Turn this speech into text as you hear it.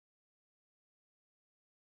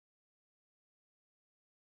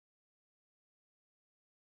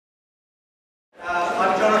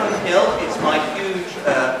Hill. It's my huge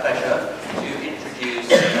pleasure to introduce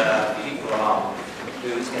Philippe Rahm,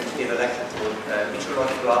 who is going to give a lecture called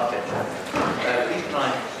Meteorological Architecture. Philippe and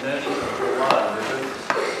I have known each other for a while, and we've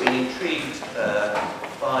both been intrigued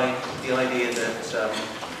by the idea that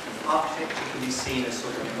architecture can be seen as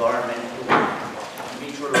sort of environmental,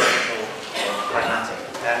 meteorological, or climatic.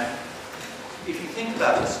 And if you think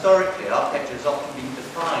about it, historically, architecture has often been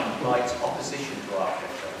defined by its opposition to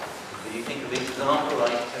architecture. If you think of an example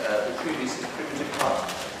like the Trubis's primitive hut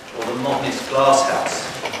or the modernist glass house,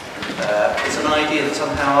 it's an idea that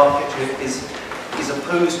somehow architecture is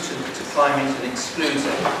opposed to climate and excludes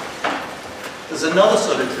it. There's another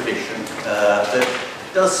sort of tradition that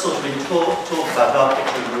does sort of talk about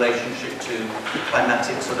architecture in relationship to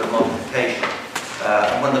climatic sort of modification.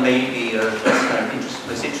 And one of the maybe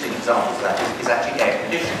most interesting examples of that is actually air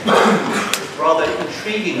conditioning. Rather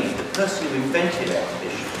intriguingly, the person who invented air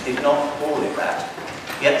conditioning did not call it that.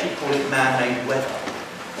 He actually called it man-made weather,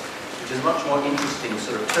 which is a much more interesting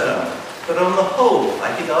sort of term. But on the whole, I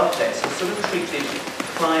think architects have sort of treated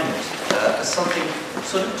climate as something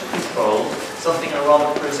sort of to control, something in a rather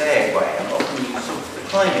prosaic way, and often use sort of the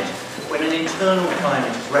climate. When an internal climate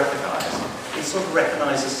is recognised, it's sort of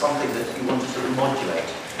recognised as something that you want to sort of modulate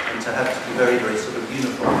and to have to be very, very sort of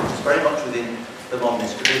uniform, which is very much within the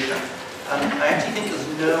modernist tradition. And I actually think there's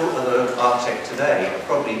no other architect today,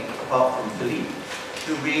 probably apart from Philippe,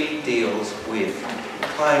 who really deals with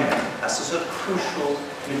climate as a sort of crucial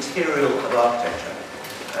material of architecture.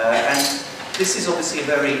 And this is obviously a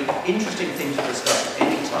very interesting thing to discuss at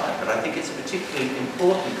any time, but I think it's a particularly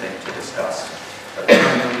important thing to discuss at the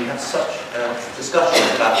time when we have such discussions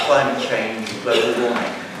about climate change and global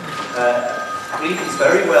warming. Philippe is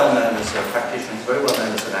very well known as a practitioner, he's very well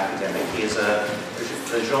known as an academic. He is a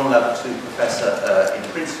Jean Labatut professor in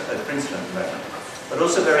Princeton at the moment. But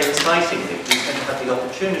also very excitingly, he's going to have the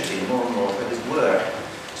opportunity more and more for his work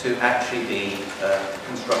to actually be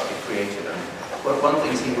constructed, created. And one of the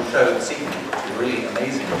things he will show this evening, which is a really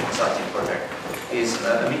amazing and exciting project, is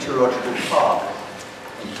a meteorological park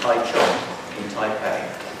in Taichung, in Taipei.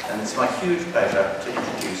 And it's my huge pleasure to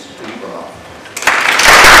introduce Philippe Rahm.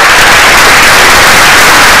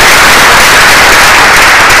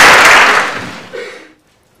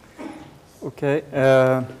 Okay,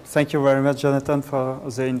 thank you very much, Jonathan, for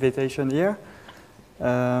the invitation here.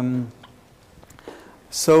 I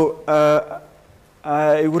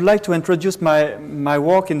would like to introduce my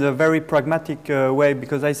work in a very pragmatic way,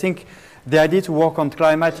 because I think the idea to work on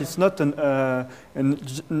climate is not an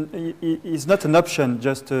option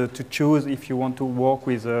just to choose if you want to work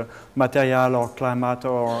with material or climate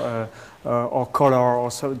or color,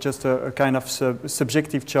 or so just a kind of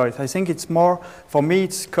subjective choice. I think it's more, for me,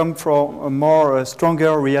 it's come from a more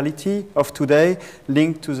stronger reality of today,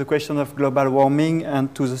 linked to the question of global warming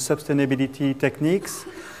and to the sustainability techniques.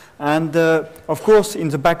 And of course, in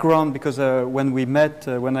the background, because when we met,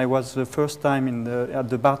 when I was the first time at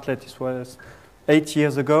the Bartlett, it was 8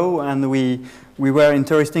 years ago, and we were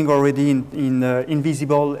interested already in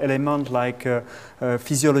invisible elements like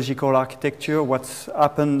physiological architecture, what's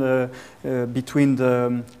happened between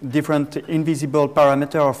the different invisible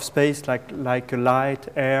parameters of space, like light,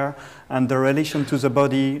 air, and the relation to the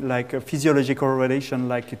body, like a physiological relation,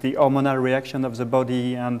 like the hormonal reaction of the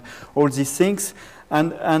body, and all these things.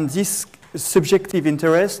 And this subjective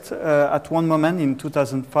interest, at one moment in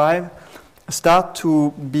 2005, start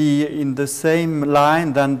to be in the same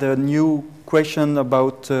line than the new question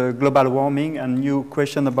about global warming and new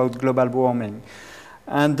question about global warming.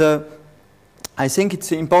 And I think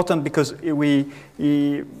it's important because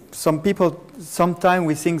some people, sometimes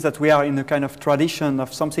we think that we are in a kind of tradition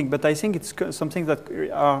of something, but I think it's something that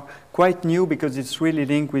are quite new, because it's really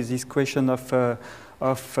linked with this question of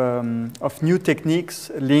new techniques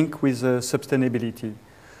linked with sustainability.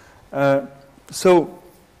 So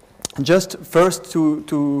just first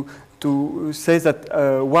to say that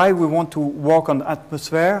why we want to work on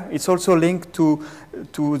atmosphere, it's also linked to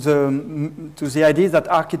the idea that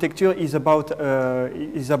architecture is about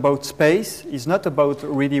space. It's not about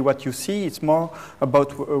really what you see. It's more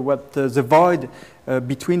about what the void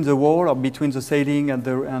between the wall or between the ceiling and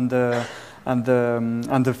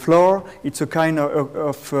the floor. It's a kind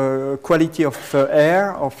of quality of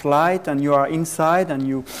air, of light, and you are inside and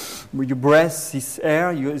you breathe this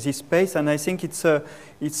air, this space. And I think the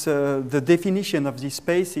definition of this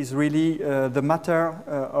space is really the matter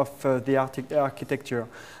of the architecture.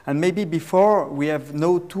 And maybe before we have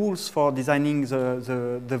no tools for designing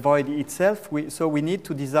the void itself, so we need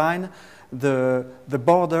to design the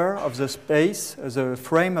border of the space, the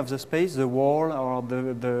frame of the space, the wall or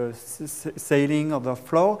the ceiling or the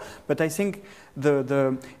floor. But I think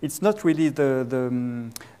it's not really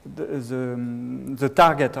the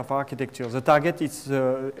target of architecture. The target is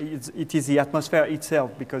it is the atmosphere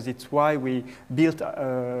itself, because it's why we built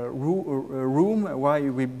a room, why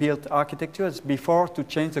we built architecture. It's before to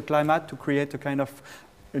change the climate, to create a kind of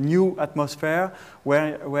a new atmosphere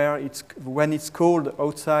where when it's cold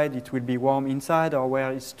outside it will be warm inside, or where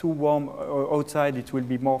it's too warm outside it will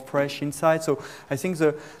be more fresh inside. So I think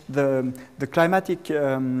the climatic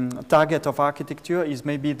target of architecture is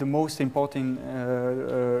maybe the most important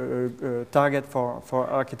target for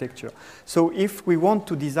architecture. So if we want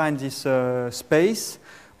to design this space,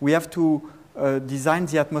 we have to design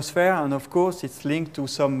the atmosphere, and of course it's linked to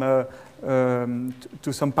some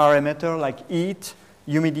parameter like heat,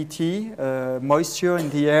 humidity, moisture in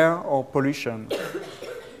the air, or pollution.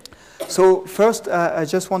 So first, I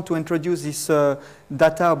just want to introduce this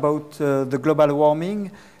data about the global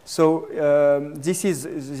warming. So this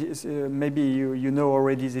is maybe you know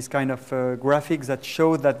already this kind of graphics that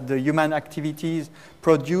show that the human activities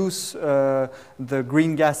produce the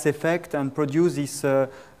green gas effect and produce this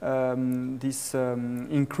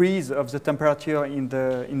increase of the temperature in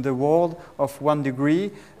the world of 1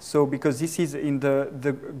 degree. So because this is in the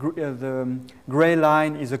gray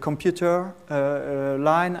line is a computer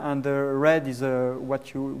line, and the red is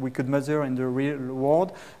what we could measure in the real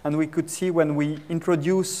world, and we could see when we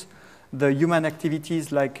introduce the human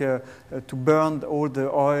activities like to burn all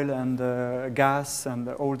the oil and gas and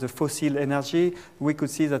all the fossil energy, we could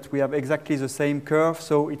see that we have exactly the same curve.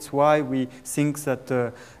 So it's why we think that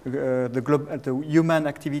the human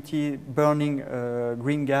activity burning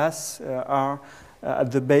green gas are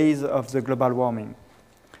at the base of the global warming.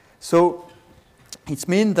 So it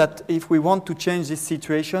means that if we want to change this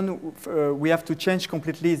situation, we have to change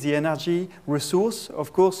completely the energy resource.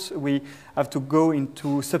 Of course, we have to go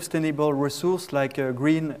into sustainable resource like a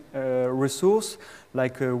green resource,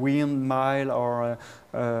 like a windmill or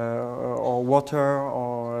water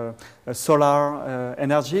or solar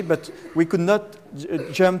energy. But we could not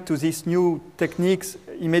jump to these new techniques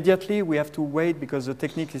immediately. We have to wait because the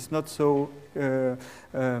technique is not so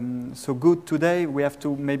good today. We have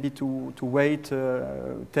to maybe to wait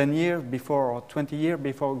 10 years before, or 20 years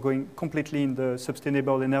before going completely in the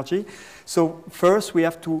sustainable energy. So first we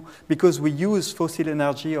have to, because we use fossil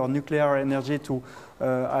energy or nuclear energy to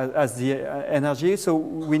as the energy, so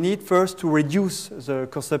we need first to reduce the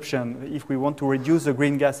consumption if we want to reduce the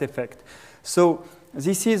green gas effect. So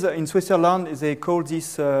this is in Switzerland, they call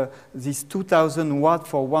this 2,000 watt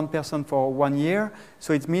for 1 person for 1 year.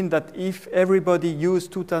 So it means that if everybody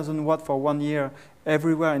used 2,000 watt for 1 year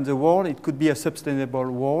everywhere in the world, it could be a sustainable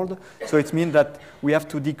world. So it means that we have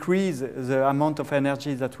to decrease the amount of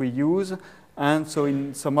energy that we use. And so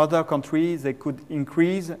in some other countries, they could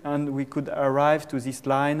increase, and we could arrive to this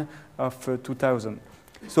line of 2,000.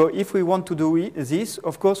 So if we want to do this,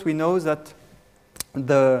 of course, we know that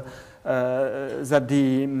the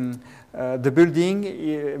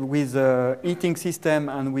building with a heating system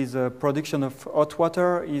and with a production of hot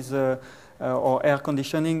water is or air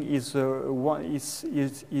conditioning is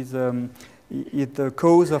the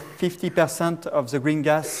cause of 50% of the green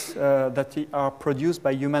gas that are produced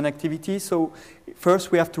by human activity. So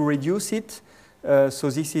first we have to reduce it. So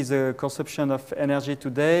this is a consumption of energy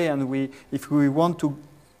today, and if we want to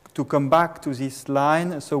come back to this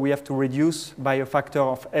line, so we have to reduce by a factor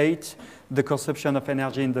of 8 the consumption of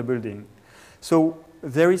energy in the building. So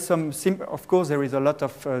there is of course, there is a lot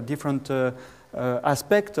of different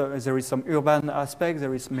aspect. There is some urban aspect.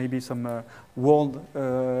 There is maybe some world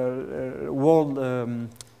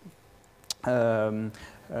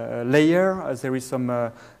layer. There is some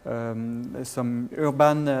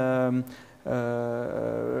urban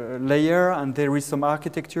layer, and there is some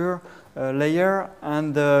architecture layer,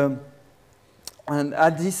 and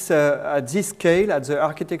at this scale, at the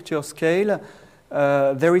architecture scale,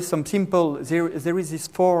 there is some simple. There is these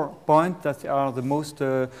 4 points that are the most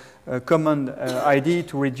common idea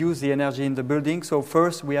to reduce the energy in the building. So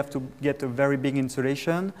first, we have to get a very big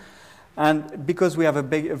insulation, and because we have a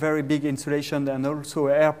very big insulation and also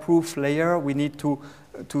airproof layer, we need to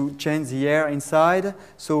change the air inside.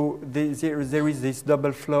 So there is this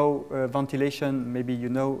double flow ventilation. Maybe you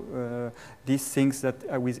know these things that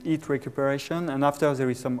are with heat recuperation, and after there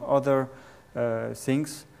is some other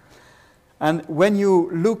things. And when you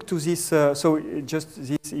look to this, so just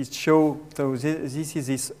this is show. So this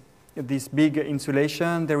is this big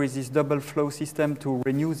insulation. There is this double flow system to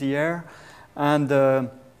renew the air, and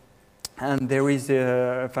there is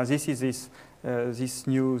this is this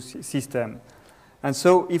new system. And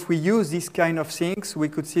so if we use this kind of things, we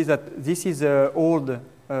could see that this is the old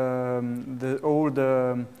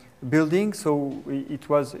building. So it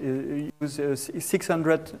was used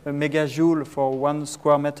 600 megajoule for 1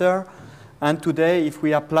 square meter. And today, if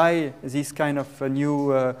we apply this kind of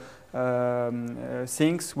new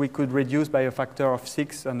things, we could reduce by a factor of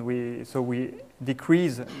 6, and we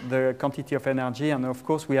decrease the quantity of energy, and of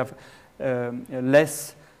course we have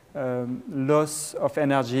less loss of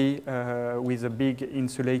energy with a big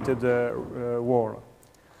insulated wall.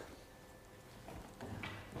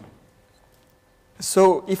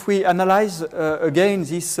 So if we analyze again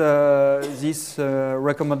this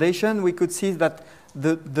recommendation, we could see that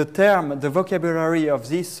the term, the vocabulary of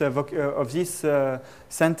this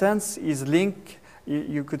sentence is linked.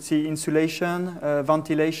 You could see insulation,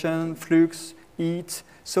 ventilation, flux, heat.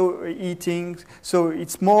 So eating. So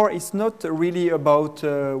it's not really about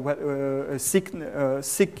a sick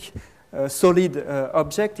solid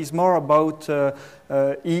object. It's more about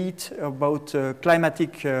heat, about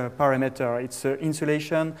climatic parameter. It's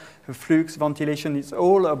insulation, flux, ventilation. It's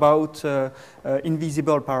all about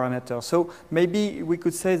invisible parameters. So maybe we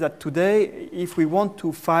could say that today, if we want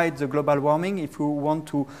to fight the global warming, if we want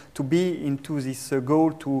to be into this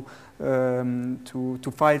goal to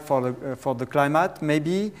fight for the climate,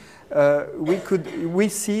 maybe we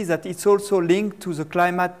see that it's also linked to the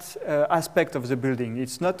climate aspect of the building.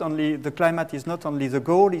 It's not only the climate is not only the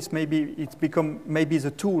goal. It's become maybe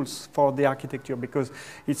the tools for the architecture, because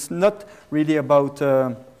it's not really about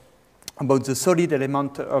the solid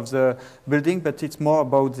element of the building, but it's more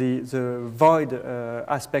about the void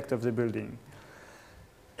aspect of the building.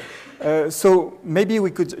 So maybe we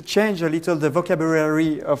could change a little the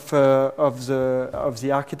vocabulary of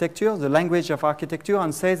the architecture, the language of architecture,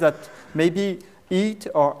 and say that maybe heat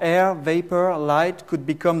or air, vapor, light could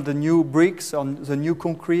become the new bricks or the new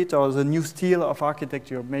concrete or the new steel of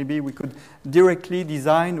architecture. Maybe we could directly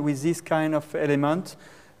design with this kind of element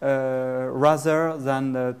rather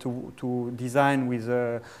than to design with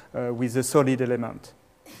a solid element.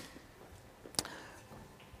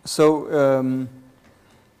 So.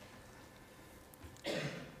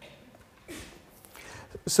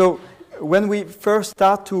 So when we first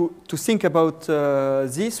start to think about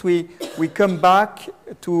this, we come back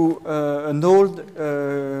to an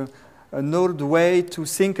old way to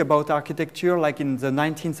think about architecture, like in the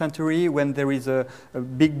 19th century, when there is a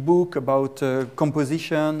big book about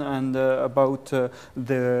composition and about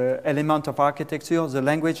the element of architecture, the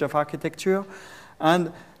language of architecture.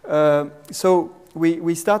 And so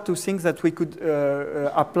we start to think that we could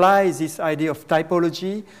apply this idea of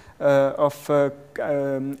typology of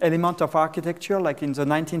element of architecture, like in the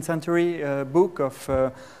 19th century book of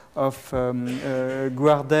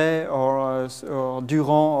Guardet or Durand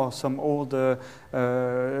or some old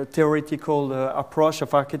theoretical approach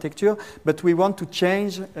of architecture. But we want to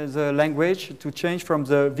change the language, to change from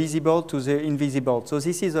the visible to the invisible. So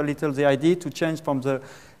this is a little the idea, to change from the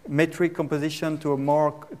metric composition to a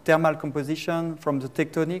more thermal composition, from the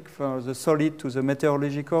tectonic, from the solid to the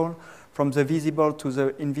meteorological, from the visible to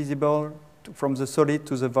the invisible, from the solid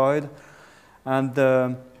to the void. And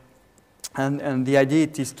the idea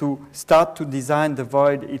is to start to design the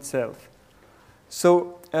void itself.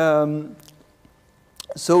 So,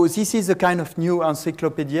 so this is a kind of new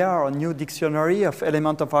encyclopedia or new dictionary of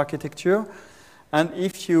elements of architecture. And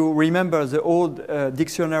if you remember the old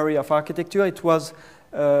dictionary of architecture, it was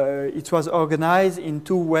organized in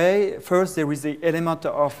two ways. First, there is the element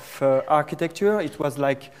of architecture. It was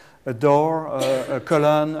like a door, a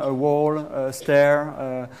column, a wall, a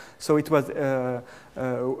stair. So it was a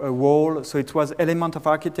wall. So it was element of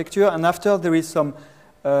architecture. And after, there is some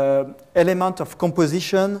element of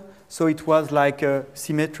composition. So it was like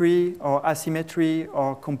symmetry or asymmetry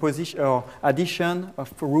or composition or addition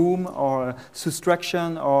of room or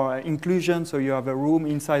subtraction or inclusion. So you have a room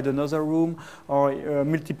inside another room, or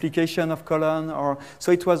multiplication of column. Or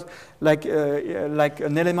so it was like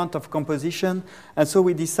an element of composition. And so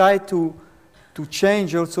we decide to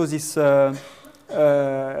change also this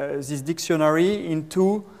this dictionary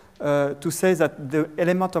into to say that the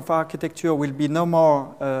element of architecture will be no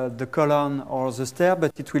more the column or the stair,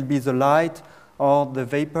 but it will be the light or the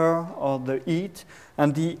vapor or the heat.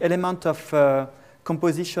 And the element of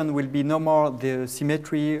composition will be no more the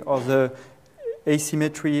symmetry or the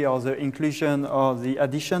asymmetry or the inclusion or the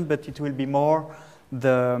addition, but it will be more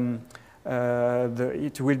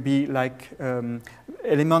it will be like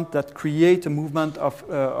element that create a movement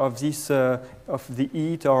of this of the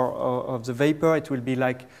heat or of the vapor. It will be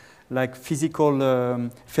like physical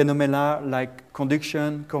phenomena like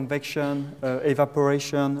conduction, convection,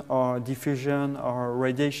 evaporation, or diffusion, or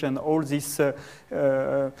radiation. All these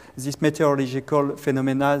meteorological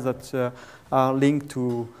phenomena that are linked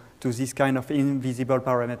to this kind of invisible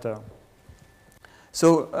parameter.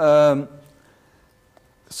 So,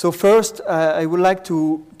 so first, I would like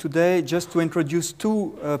to today just to introduce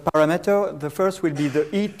two parameters. The first will be the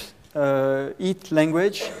heat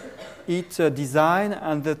language, heat design,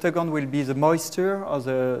 and the second will be the moisture or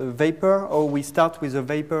the vapor, or we start with the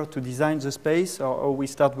vapor to design the space, or we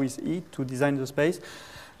start with heat to design the space.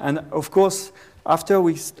 And of course, after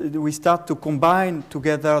we start to combine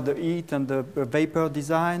together the heat and the vapor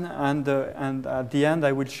design, and at the end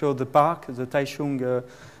I will show the park, the Taichung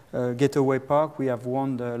Getaway Park we have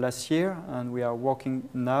won last year, and we are working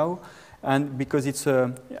now. And because it's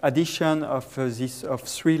an addition of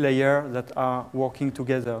three layers that are working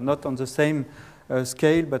together, not on the same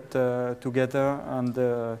scale, but together. And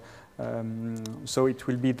so it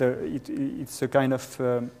will be it's a kind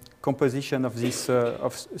of composition of this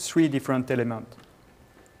of three different elements.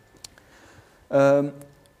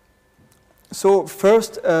 So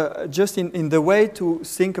first, just in the way to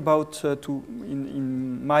think about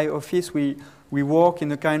in my office, we work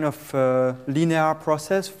in a kind of linear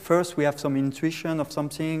process. First, we have some intuition of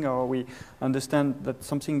something, or we understand that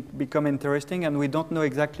something become interesting, and we don't know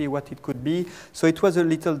exactly what it could be. So it was a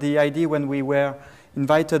little the idea when we were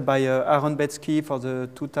invited by Aaron Betsky for the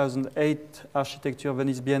 2008 Architecture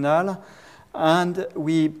Venice Biennale, and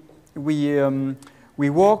we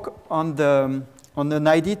work on an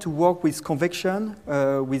idea to work with convection,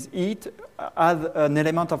 with heat, as an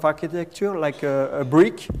element of architecture, like a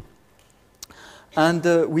brick. And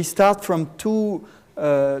we start from two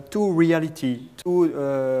reality,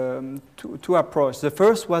 two approach. The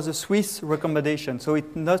first was a Swiss recommendation, so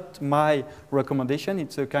it's not my recommendation,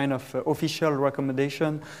 it's a kind of official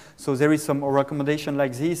recommendation. So there is some recommendation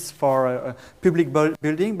like this for a public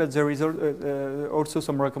building, but there is also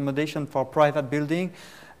some recommendation for private building.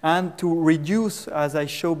 And to reduce, as I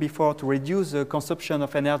showed before, to reduce the consumption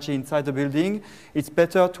of energy inside the building, it's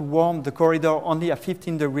better to warm the corridor only at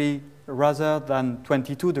 15 degrees rather than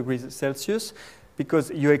 22 degrees Celsius, because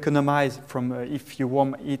you economize from, if you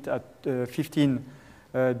warm it at 15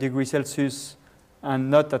 degrees Celsius and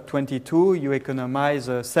not at 22, you economize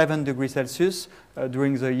 7 degrees Celsius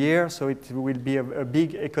during the year, so it will be a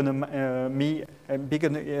big economy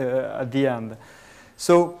at the end.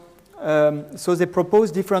 So they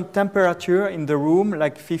propose different temperature in the room,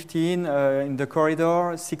 like 15 in the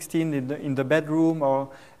corridor, 16 in the bedroom, or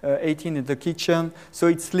 18 in the kitchen. So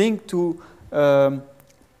it's linked to,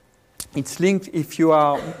 if you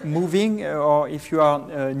are moving, or if you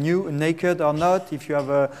are naked or not. If you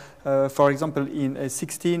have, for example, in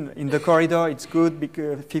 16 in the corridor, it's good,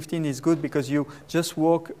 because 15 is good because you just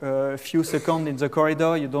walk a few seconds in the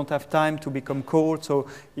corridor, you don't have time to become cold, so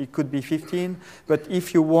it could be 15. But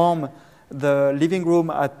if you warm the living room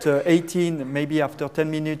at 18, maybe after 10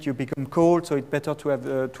 minutes you become cold, so it's better to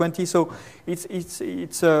have 20. So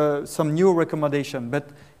it's some new recommendation. But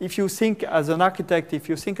if you think as an architect, if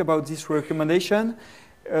you think about this recommendation,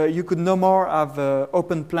 you could no more have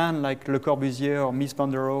open plan like Le Corbusier or Mies van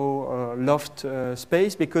der Rohe loft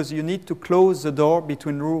space, because you need to close the door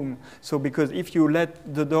between rooms. So because if you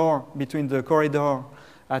let the door between the corridor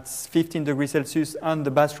at 15 degrees Celsius and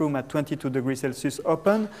the bathroom at 22 degrees Celsius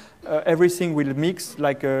open, everything will mix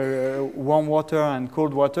like warm water and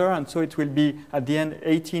cold water, and so it will be at the end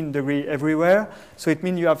 18 degrees everywhere. So it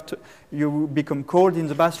means you become cold in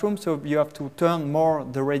the bathroom, so you have to turn more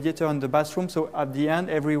the radiator in the bathroom. So at the end,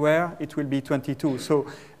 everywhere it will be 22. So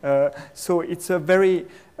it's a very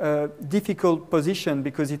difficult position,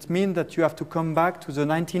 because it means that you have to come back to the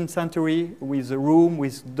 19th century with a room,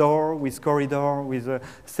 with door, with corridor, with a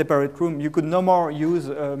separate room. You could no more use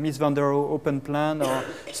Mies van der Rohe open plan.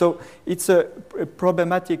 So it's a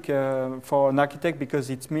problematic for an architect, because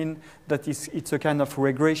it means that it's a kind of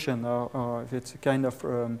regression, or it's a kind of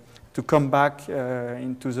to come back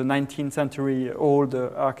into the 19th century old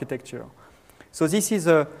architecture. So this is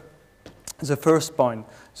the first point.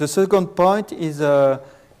 The second point is a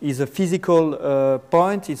physical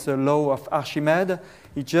point. It's a law of Archimedes.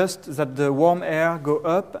 It's just that the warm air go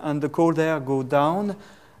up and the cold air go down.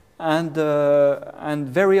 And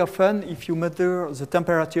very often, if you measure the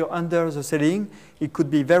temperature under the ceiling, it could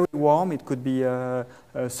be very warm. It could be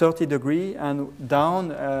 30 degrees, and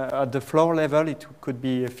down at the floor level, it could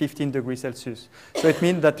be 15 degrees Celsius. So it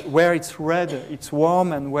means that where it's red, it's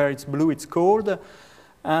warm, and where it's blue, it's cold.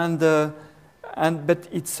 And but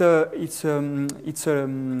it's a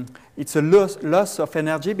loss of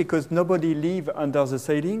energy because nobody lives under the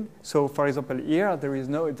ceiling. So, for example, here there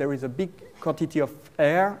is a big quantity of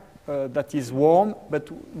air that is warm, but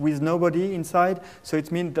with nobody inside. So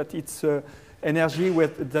it means that it's energy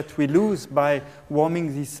that we lose by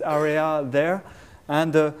warming this area there,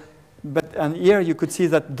 and here you could see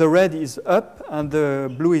that the red is up and the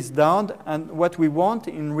blue is down. And what we want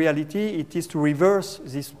in reality, it is to reverse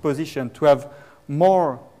this position, to have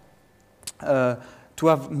more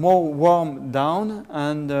warm down,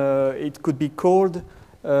 and it could be called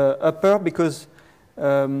upper, because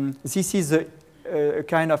this is a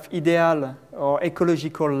kind of ideal or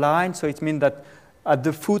ecological line. So it means that at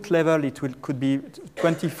the foot level it could be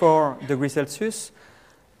 24 degrees Celsius,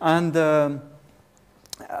 and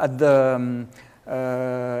at the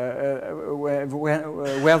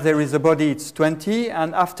where there is a body, it's 20,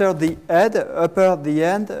 and after the head, upper the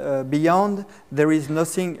end, beyond, there is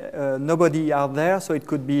nothing, nobody out there, so it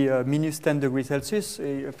could be minus 10 degrees Celsius.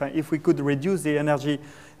 If we could reduce the energy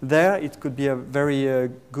there, it could be a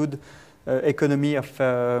very good economy of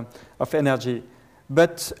energy.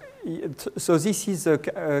 But so this is a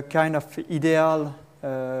kind of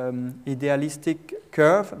idealistic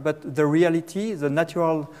curve, but the reality, the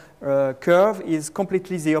natural curve is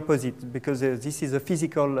completely the opposite, because this is a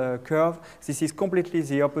physical curve. This is completely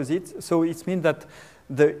the opposite. So it means that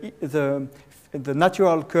the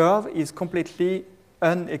natural curve is completely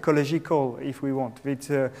unecological, if we want,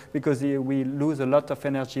 because we lose a lot of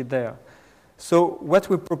energy there. So what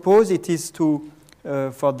we propose, it is to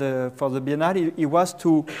for the Biennale, it was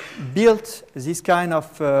to build this kind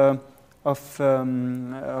of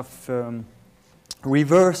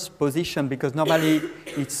reverse position, because normally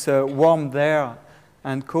it's warm there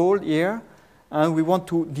and cold here, and we want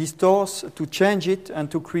to distort, to change it,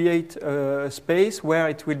 and to create a space where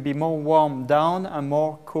it will be more warm down and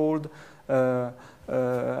more cold at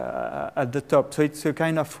the top. So it's a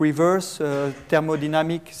kind of reverse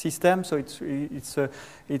thermodynamic system. So it's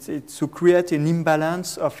to create an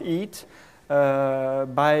imbalance of heat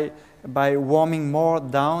by warming more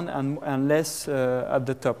down and less at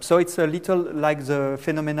the top. So it's a little like the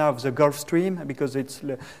phenomena of the Gulf Stream, because it's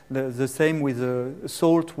the same with the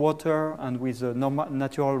salt water and with the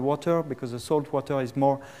natural water, because the salt water is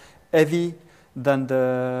more heavy than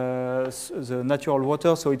the natural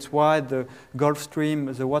water. So it's why the Gulf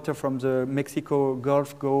Stream, the water from the Mexico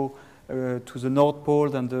Gulf, go to the North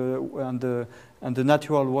Pole, and the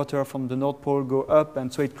natural water from the North Pole go up,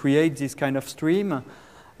 and so it creates this kind of stream.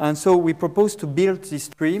 And so we propose to build this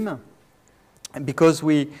stream, because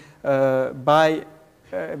we by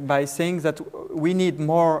saying that we need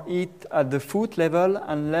more heat at the foot level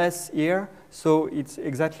and less here. So it's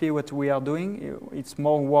exactly what we are doing. It's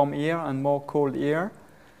more warm here and more cold here.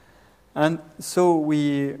 And so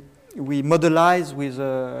we modelize with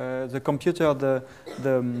the computer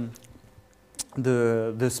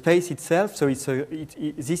the space itself. So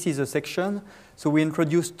this is a section. So we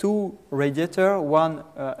introduce two radiators, one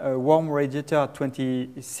a warm radiator at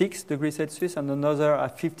 26 degrees Celsius and another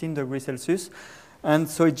at 15 degrees Celsius. And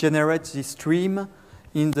so it generates this stream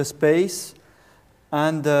in the space,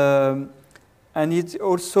 and it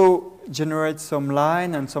also generates some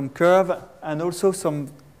line and some curve and also some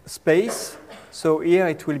space. So here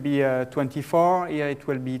it will be 24, here it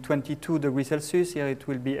will be 22 degrees Celsius, here it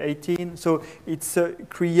will be 18. So it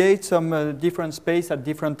creates some different space at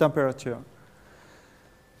different temperature.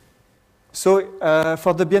 So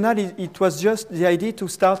for the Biennale, it was just the idea to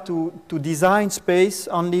start to design space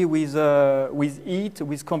only with heat,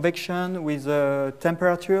 with convection, with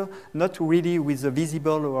temperature, not really with the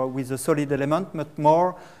visible or with the solid element, but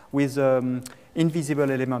more with invisible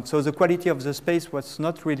element. So the quality of the space was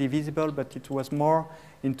not really visible, but it was more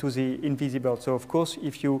into the invisible. So of course,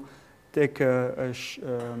 if you take a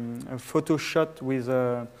photo shot with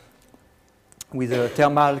a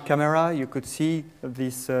thermal camera, you could see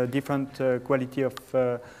this different quality of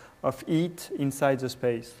heat inside the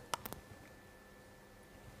space.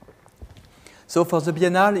 So for the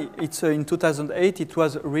Biennale, it's in 2008, it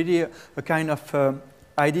was really a kind of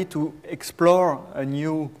idea to explore a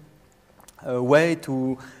new way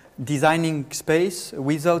to designing space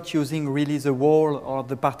without using really the wall or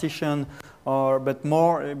the partition, but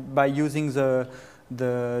more by using the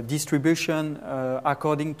distribution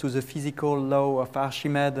according to the physical law of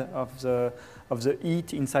Archimedes of the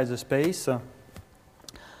heat inside the space.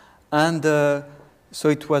 And so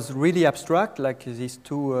it was really abstract, like these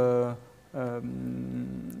two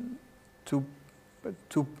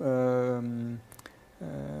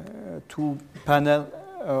panel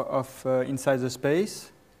of inside the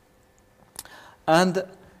space. And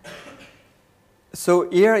So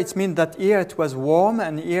here it means that here it was warm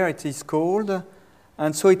and here it is cold.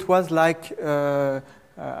 And so it was like, I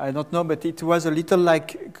don't know, but it was a little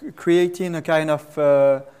like creating a kind of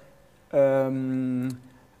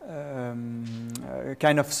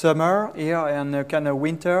summer here and a kind of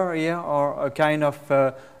winter here, or a kind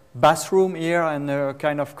of bathroom here and a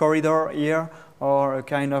kind of corridor here, or a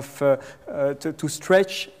kind of to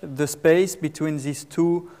stretch the space between these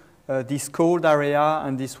two, this cold area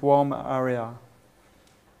and this warm area.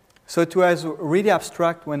 So it was really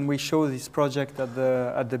abstract when we showed this project at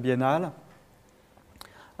the Biennale.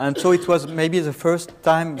 And so it was maybe the first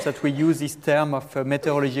time that we use this term of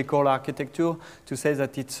meteorological architecture to say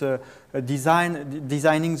that it's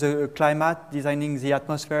designing the climate, designing the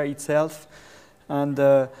atmosphere itself. And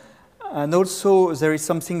also there is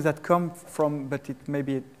something that comes from, but it may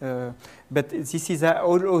be, but this is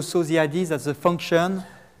also the idea that the function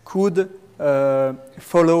could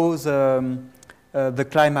follow the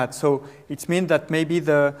climate. So it means that maybe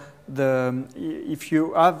if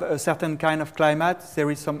you have a certain kind of climate,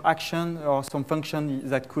 there is some action or some function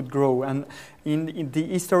that could grow. And in the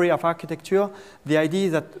history of architecture, the idea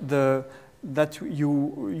is that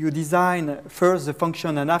you design first the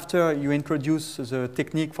function and after you introduce the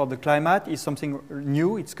technique for the climate is something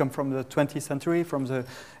new. It's come from the 20th century, from the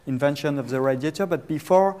invention of the radiator. But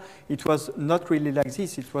before, it was not really like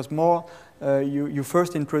this. It was more you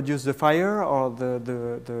first introduce the fire or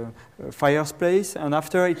the fireplace, and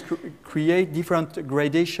after it create different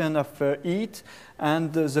gradation of heat,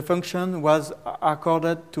 and the function was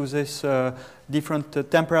accorded to this different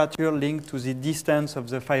temperature linked to the distance of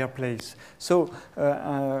the fireplace. So,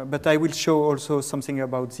 but I will show also something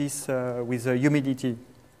about this with humidity.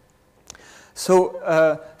 So,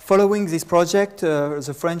 following this project,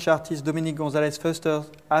 the French artist Dominique Gonzalez Fuster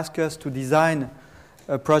asked us to design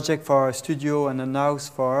a project for a studio and a house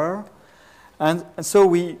for her. And so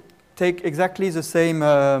we take exactly the same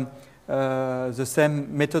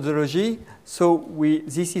methodology. So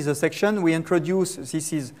this is a section. We introduce,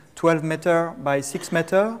 this is 12 meter by 6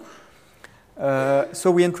 meter.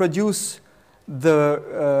 So we introduce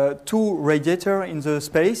the two radiators in the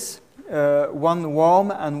space, one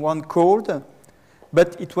warm and one cold.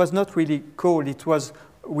 But it was not really cold. It was,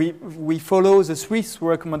 we follow the Swiss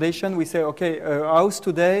recommendation. We say, okay, a house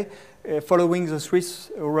today, following the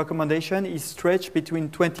Swiss recommendation, is stretched between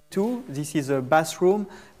 22, this is a bathroom,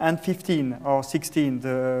 and 15 or 16,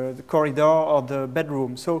 the corridor or the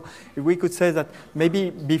bedroom. So we could say that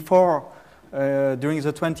maybe before, during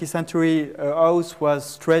the 20th century, a house was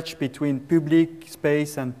stretched between public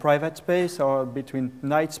space and private space, or between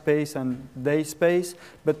night space and day space.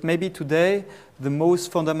 But maybe today, the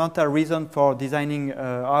most fundamental reason for designing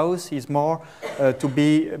a house is more to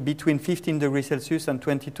be between 15 degrees Celsius and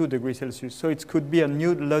 22 degrees Celsius. So it could be a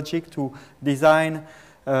new logic to design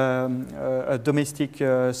a domestic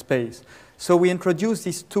space. So we introduced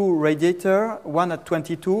these two radiators, one at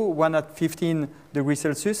 22, one at 15 degrees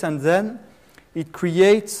Celsius, and then it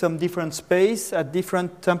creates some different space at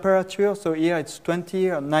different temperatures. So here it's 20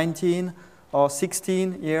 or 19 or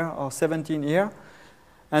 16 here or 17 here.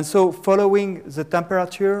 And so following the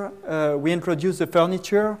temperature, we introduce the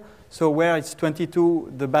furniture. So where it's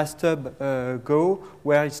 22, the bathtub go.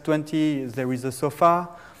 Where it's 20, there is a sofa.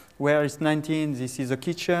 Where it's 19, this is a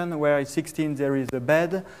kitchen. Where it's 16, there is a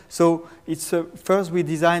bed. So it's first we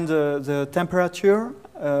design the temperature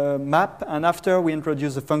map, and after we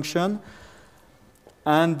introduce the function.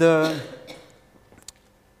 And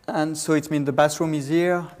so it means the bathroom is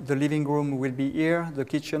here, the living room will be here, the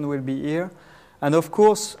kitchen will be here. And of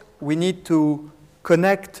course, we need to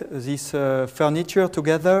connect this furniture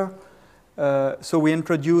together. So we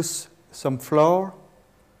introduce some floor,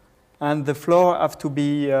 and the floor have to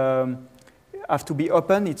be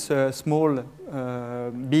open. It's a small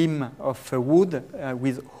beam of wood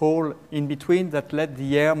with hole in between that let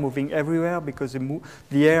the air moving everywhere, because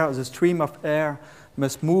the stream of air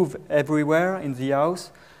must move everywhere in the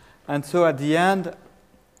house. And so at the end,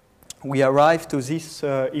 we arrive to this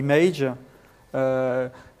image.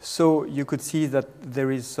 So you could see that there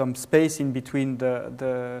is some space in between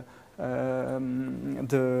the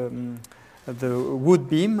wood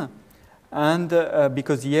beam, and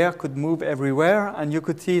because the air could move everywhere, and you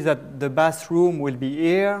could see that the bathroom will be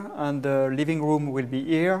here, and the living room will be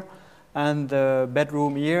here, and the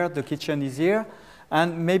bedroom here, the kitchen is here.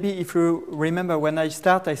 And maybe if you remember when I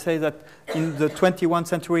start, I say that in the 21st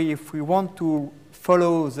century, if we want to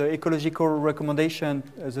follow the ecological recommendation,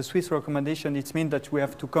 the Swiss recommendation, it means that we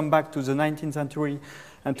have to come back to the 19th century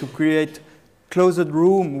and to create closed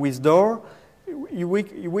room with door.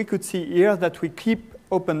 We could see here that we keep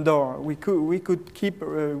open door. We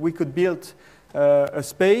could build a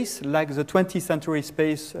space like the 20th century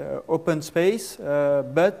space, open space,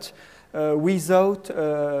 but without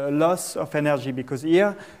loss of energy, because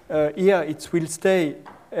here it will stay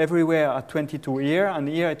everywhere at 22 here, and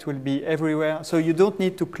here it will be everywhere. So you don't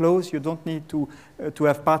need to close, you don't need to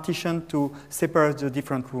have partition to separate the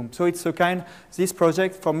different rooms. So it's a kind, this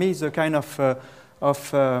project for me is a kind of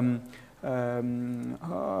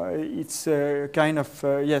it's a kind of,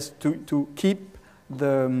 yes, to keep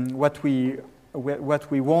the, what we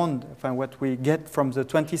want, what we get from the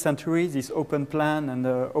 20th century, this open plan and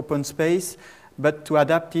open space, but to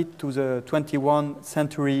adapt it to the 21st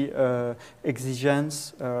century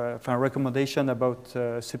exigence, recommendation about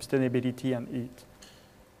sustainability and heat.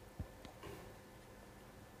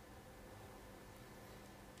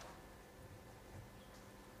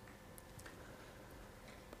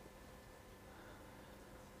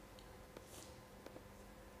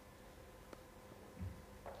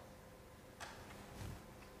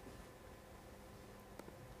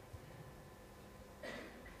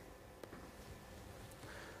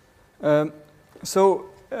 So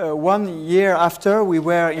 1 year after, we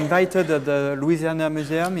were invited at the Louisiana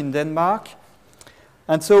Museum in Denmark.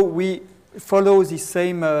 And so we follow the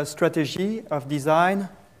same strategy of design.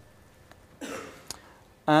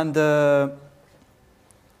 And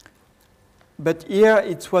but here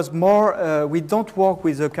it was more, we don't work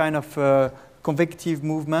with a kind of convective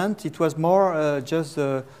movement. It was more just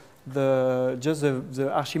the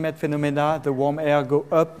Archimedes phenomena, the warm air go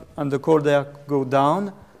up and the cold air go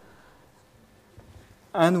down.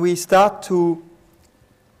 And we start to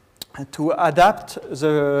adapt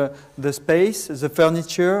the space, the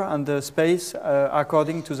furniture, and the space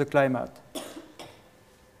according to the climate.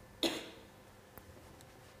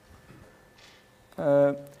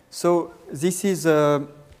 So this is a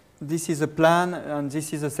plan, and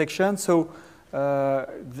this is a section. So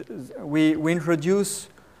we introduce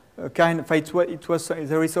a kind of,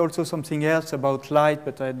 there is also something else about light,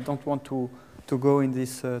 but I don't want to go in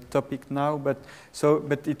this topic now, but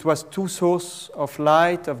it was two sources of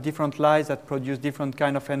light, of different lights that produce different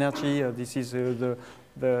kind of energy. This is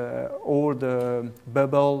the old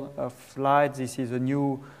bubble of light. This is a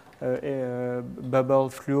new bubble,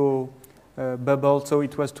 fluo bubble. So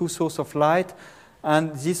it was two sources of light,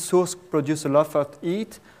 and this source produces a lot of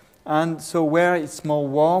heat. And so where it's more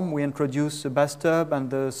warm, we introduce the bathtub and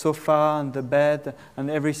the sofa and the bed, and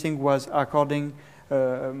everything was according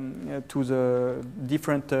to the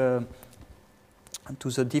different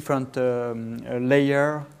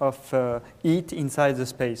layer of heat inside the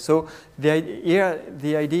space. So the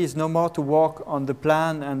idea is no more to work on the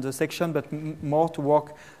plan and the section, but more to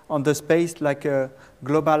work on the space like a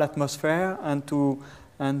global atmosphere, and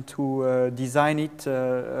to design it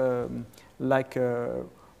like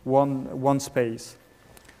one space.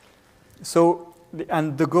 So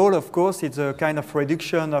and the goal, of course, is a kind of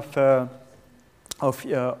reduction of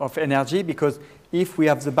energy, because if we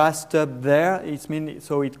have the bathtub there,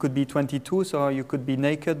 so it could be 22, so you could be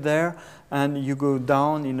naked there, and you go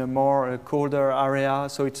down in a more colder area.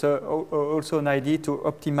 So it's also an idea to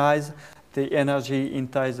optimize the energy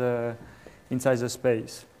inside the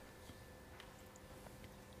space.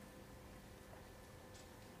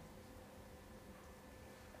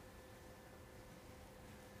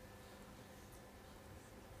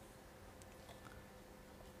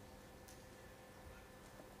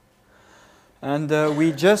 And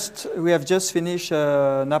we have just finished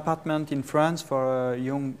an apartment in France for a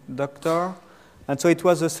young doctor, and so it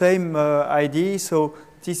was the same idea. So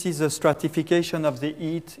this is a stratification of the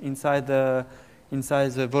heat inside the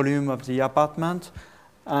volume of the apartment,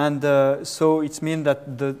 and so it means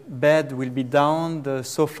that the bed will be down, the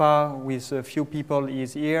sofa with a few people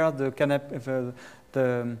is here, the canapé,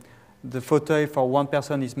 the fauteuil for one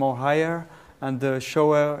person is more higher, and the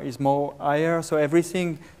shower is more higher. So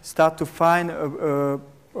everything starts to find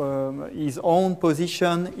his own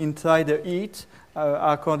position inside the heat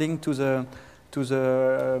according to the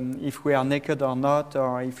if we are naked or not,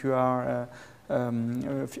 or if you are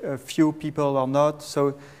a few people or not.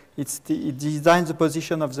 So it designs the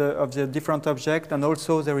position of the different object, and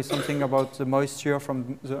also there is something about the moisture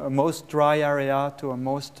from the most dry area to a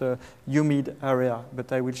most humid area.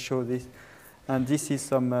 But I will show this, and this is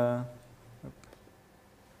some.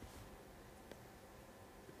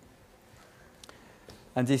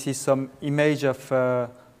 And this is some image of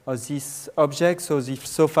this object. So the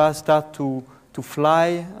sofa start to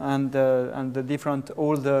fly, and the different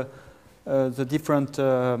different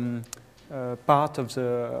part of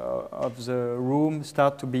the room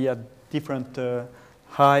start to be at different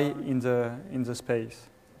height in the space.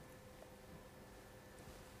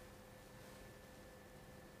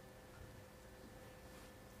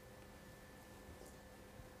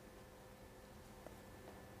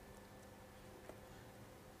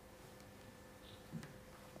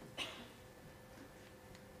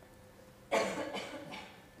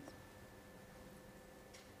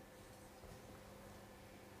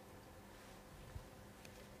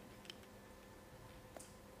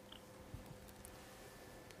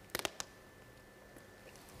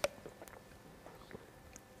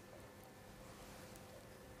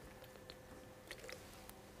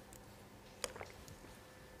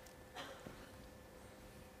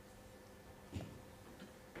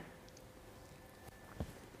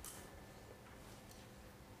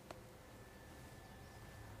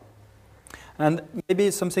 And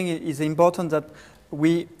maybe something is important that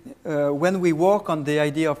we, when we work on the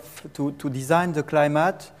idea of to design the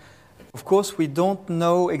climate, of course, we don't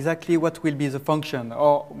know exactly what will be the function,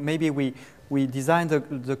 or maybe we design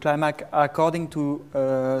the climate according to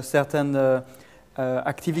certain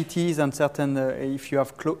activities and certain if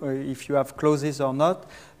you have clauses or not.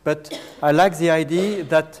 But I like the idea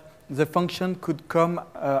that the function could come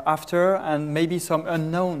after, and maybe some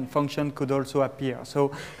unknown function could also appear.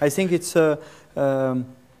 So I think it's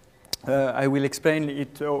I will explain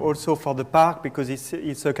it also for the park, because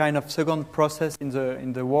it's a kind of second process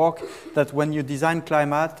in the work, that when you design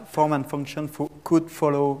climate, form and function could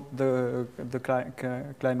follow the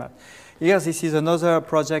climate. Here, this is another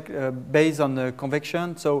project based on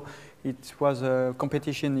convection. So it was a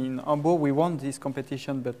competition in Hamburg. We won this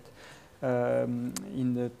competition, but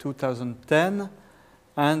in 2010.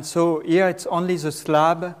 And so here it's only the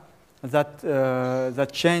slab that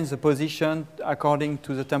change the position according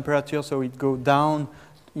to the temperature. So it go down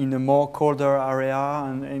in a more colder area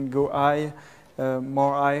and go high,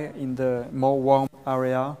 more high in the more warm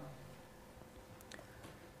area.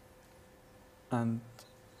 And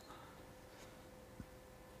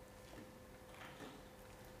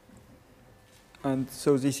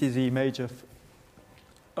so this is the image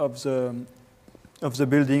of the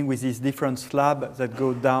building with these different slabs that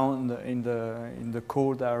go down in the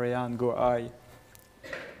cold area and go high.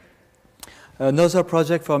 Another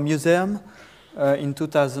project for a museum in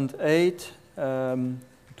 2008.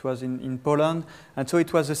 It was in Poland, and so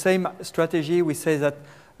it was the same strategy. We say that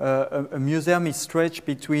a museum is stretched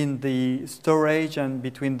between the storage and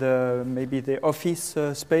between maybe the office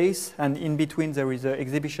space, and in between there is an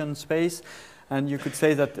exhibition space. And you could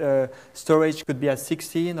say that storage could be at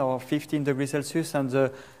 16 or 15 degrees Celsius, and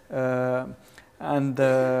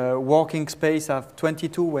the working space at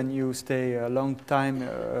 22 when you stay a long time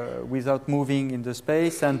without moving in the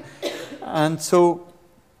space. And so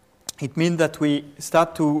it means that we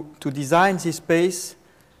start to design this space,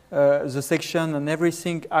 the section and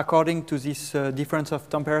everything according to this difference of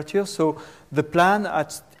temperature. So the plan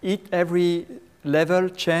at every level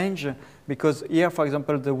change. Because here, for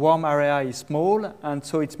example, the warm area is small, and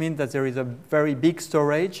so it means that there is a very big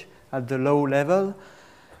storage at the low level.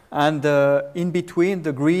 And in between,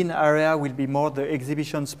 the green area will be more the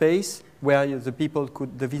exhibition space where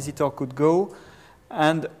the visitor could go.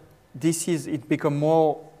 And it become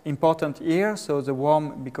more important here. So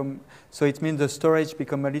so it means the storage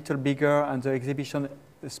become a little bigger and the exhibition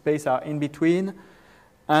space are in between.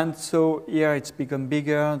 And so here it's become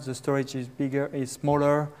bigger, the storage is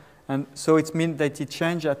smaller. And so it means that it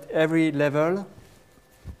changes at every level,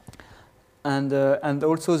 and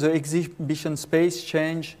also the exhibition space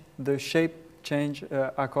change, the shape change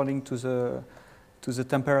according to the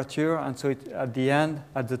temperature. And so at the end,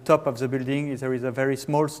 at the top of the building, there is a very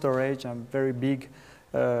small storage and very big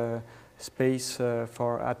space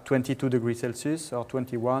for at 22 degrees Celsius or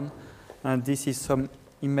 21. And this is some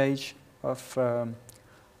image of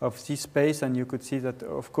this space, and you could see that,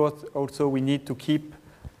 of course, also we need to keep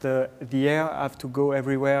the air have to go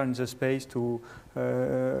everywhere in the space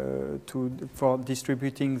for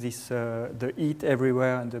distributing the heat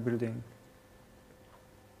everywhere in the building.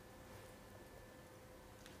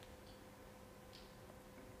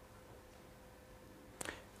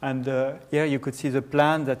 And here you could see the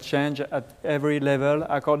plan that change at every level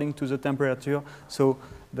according to the temperature. So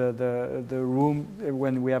the room,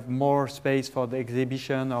 when we have more space for the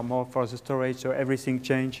exhibition or more for the storage, so everything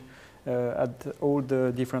change at all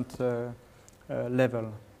the different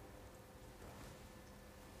level.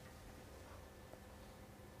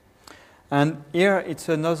 And here it's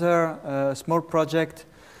another small project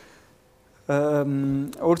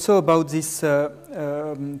also about this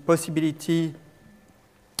possibility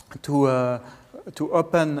to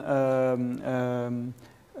open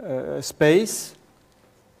space.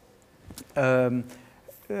 And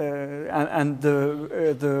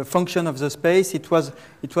the function of the space, it was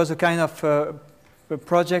a kind of a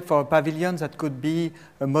project for a pavilion that could be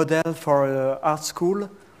a model for an art school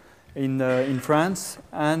in France.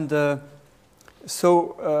 And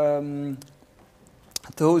so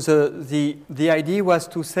the idea was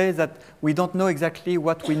to say that we don't know exactly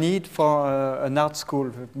what we need for an art school,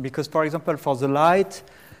 because, for example, for the light,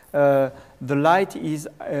 the light is,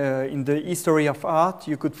 in the history of art,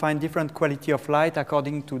 you could find different quality of light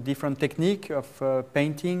according to different technique of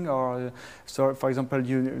painting, or so for example,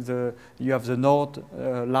 you have the north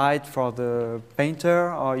light for the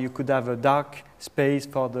painter, or you could have a dark space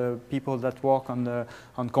for the people that work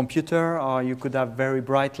on computer, or you could have very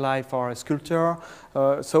bright light for a sculptor.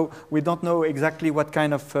 So we don't know exactly what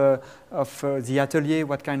kind of the atelier,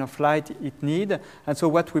 what kind of light it need. And so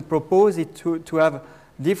what we propose is to have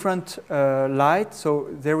different light. So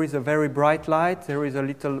there is a very bright light, there is a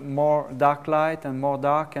little more dark light, and more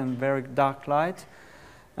dark and very dark light.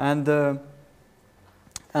 And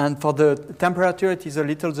for the temperature, it is a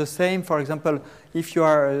little the same. For example, if you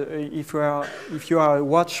are a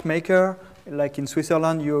watchmaker, like in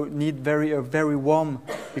Switzerland, you need very warm,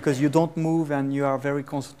 because you don't move and you are very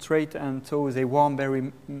concentrated, and so they warm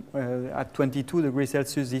very at 22 degrees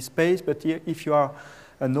Celsius this space. But if you are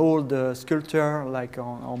an old sculptor, like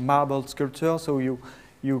on marble sculpture, so you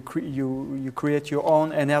create your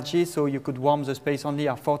own energy, so you could warm the space only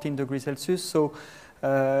at 14 degrees Celsius. So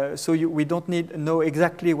we don't know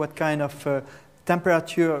exactly what kind of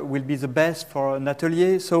temperature will be the best for an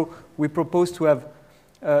atelier. So we propose to have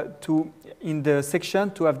in the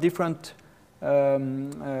section to have different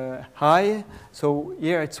high. So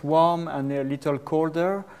here it's warm and a little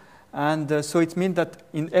colder, and so it means that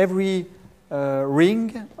in every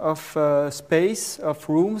ring of space of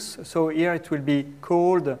rooms, so here it will be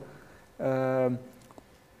cold,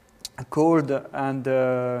 cold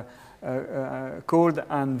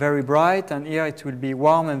and very bright, and here it will be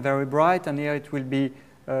warm and very bright, and here it will be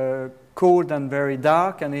cold and very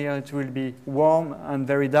dark, and here it will be warm and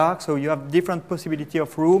very dark. So you have different possibility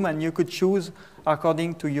of room, and you could choose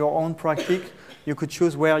according to your own practice. You could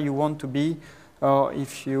choose where you want to be.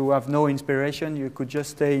 If you have no inspiration, you could just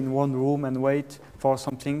stay in one room and wait for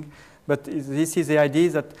something. But this is the idea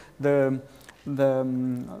that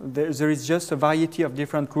there is just a variety of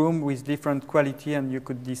different rooms with different quality, and you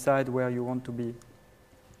could decide where you want to be.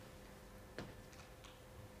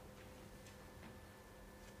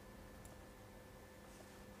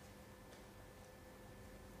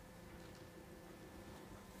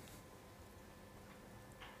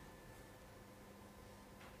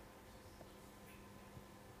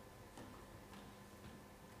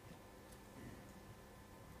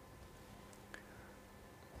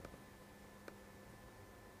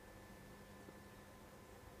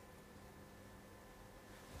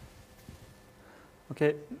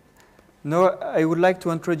 Okay. Now I would like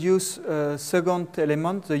to introduce a second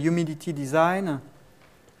element, the humidity design.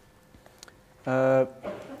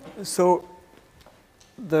 So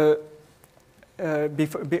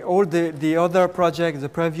all the other project, the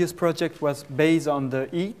previous project was based on the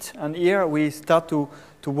heat, and here we start to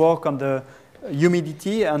work on the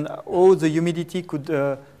humidity, and all the humidity could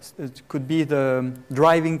be the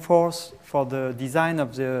driving force for the design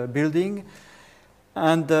of the building.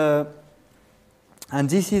 And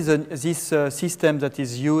this is this system that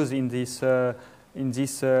is used in this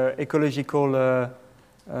ecological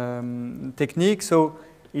technique. So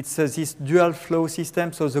it's this dual flow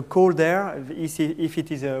system. So the cold air, if it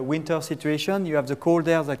is a winter situation, you have the cold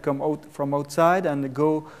air that come out from outside and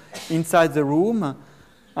go inside the room,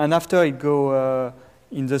 and after it go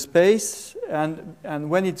in the space, and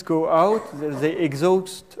when it go out, the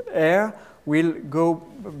exhaust air will go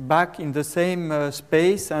back in the same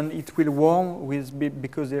space, and it will warm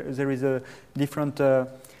because there is a different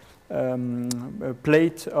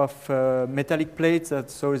plate of metallic plates,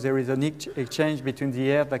 so there is an exchange between the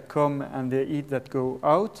air that come and the heat that go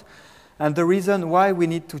out. And the reason why we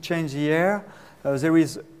need to change the air, there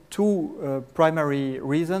is two primary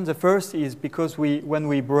reasons. The first is because when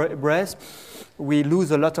we breathe, we lose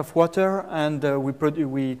a lot of water, and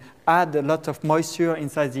we add a lot of moisture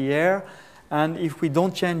inside the air. And if we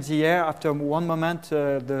don't change the air, after one moment,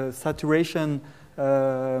 the saturation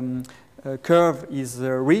curve is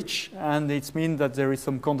reached, and it means that there is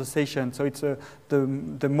some condensation. So it's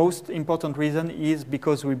the most important reason is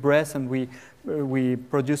because we breathe and we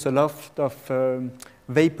produce a lot of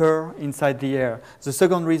vapor inside the air. The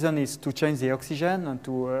second reason is to change the oxygen and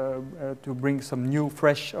to bring some new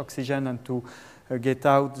fresh oxygen and to get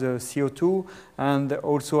out the CO2, and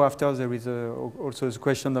also after there is also a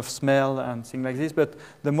question of smell and things like this. But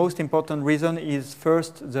the most important reason is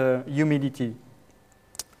first the humidity.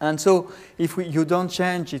 And so if you don't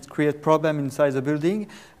change, it creates problem inside the building.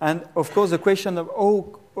 And of course the question of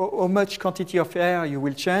how much quantity of air you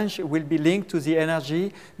will change will be linked to the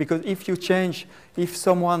energy, because if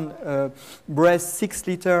someone breathes 6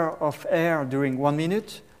 liters of air during 1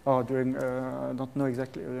 minute, or during, I don't know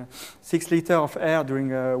exactly, 6 liters of air during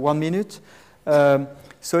 1 minute,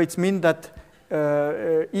 So it means that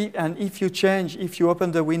and if you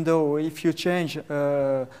open the window, if you change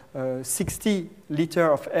 60 liters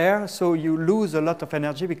of air, so you lose a lot of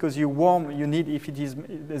energy because you warm, you need, if it is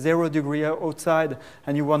 0 degree outside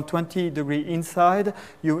and you want 20 degree inside,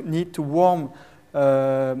 you need to warm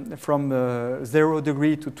from 0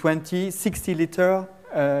 degree to 60 liters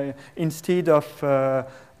instead of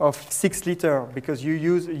 6 liters, because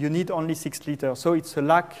you need only 6 liters. So it's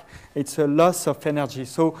a loss of energy.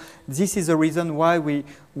 So this is the reason why we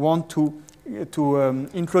want to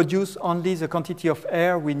introduce only the quantity of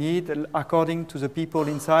air we need according to the people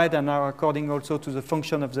inside and according also to the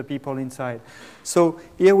function of the people inside. So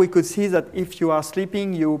here we could see that if you are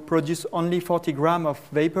sleeping, you produce only 40 grams of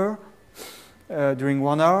vapor during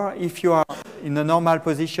 1 hour. If you are in a normal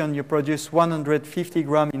position, you produce 150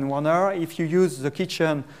 grams in 1 hour. If you use the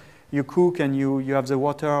kitchen, you cook and you have the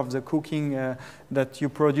water of the cooking that you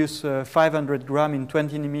produce 500 grams in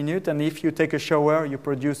 20 minutes. And if you take a shower, you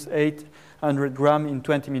produce 800 grams in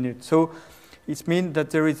 20 minutes. So it means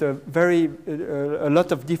that there is a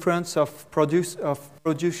lot of difference of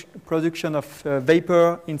production of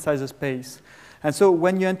vapor inside the space. And so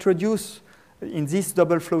when you introduce in this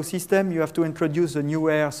double flow system, you have to introduce the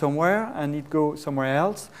new air somewhere and it goes somewhere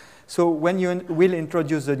else. So when you will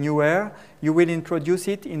introduce the new air, you will introduce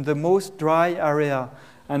it in the most dry area.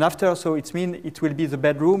 And after, so it means it will be the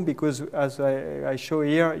bedroom, because as I show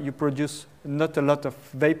here, you produce not a lot of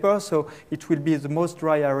vapor, so it will be the most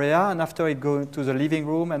dry area, and after it goes to the living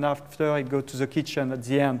room, and after it goes to the kitchen at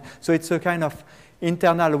the end. So it's a kind of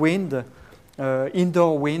internal wind,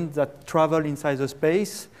 indoor wind that travels inside the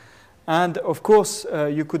space. And of course,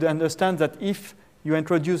 you could understand that if you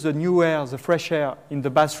introduce the new air, the fresh air in the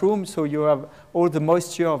bathroom, so you have all the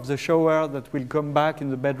moisture of the shower that will come back in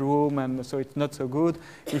the bedroom, and so it's not so good.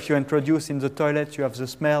 If you introduce in the toilet, you have the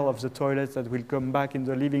smell of the toilet that will come back in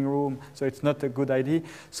the living room, so it's not a good idea.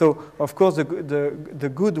 So of course,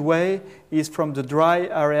 the good way is from the dry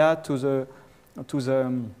area to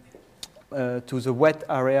the wet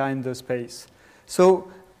area in the space.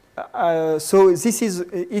 So this is,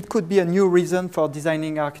 it could be a new reason for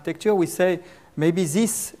designing architecture. We say maybe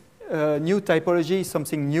this new typology is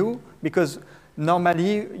something new, because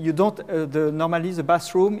normally you don't, normally the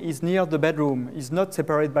bathroom is near the bedroom, is not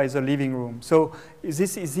separated by the living room. So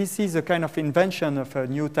this is a kind of invention of a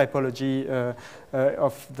new typology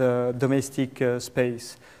of the domestic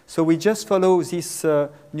space. So we just follow this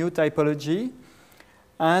new typology.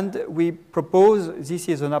 And we propose, this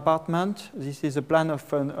is an apartment, this is a plan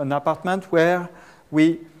of an apartment where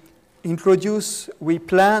we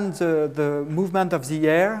plan the movement of the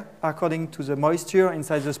air according to the moisture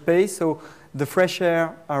inside the space. So the fresh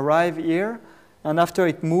air arrive here, and after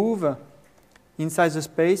it moves inside the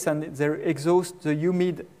space, and the exhaust, the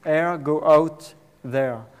humid air go out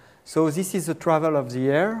there. So this is the travel of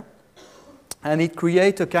the air. And it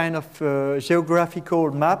creates a kind of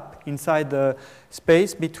geographical map inside the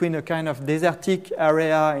space between a kind of desertic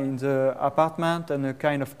area in the apartment and a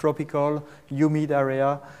kind of tropical, humid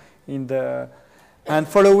area in the. And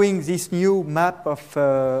following this new map of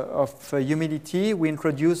humidity, we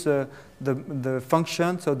introduce the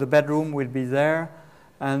function. So the bedroom will be there,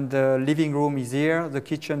 and the living room is here, the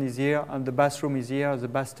kitchen is here, and the bathroom is here, the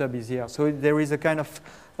bathtub is here. So there is a kind of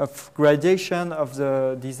gradation of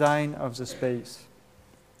the design of the space.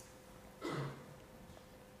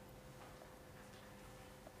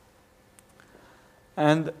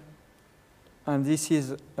 And this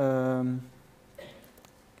is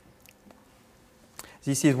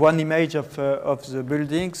one image of the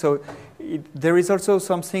building. So there is also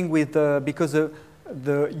something with because the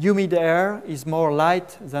humid air is more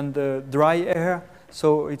light than the dry air.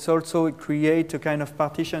 So it's also create a kind of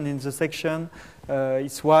partition in the section.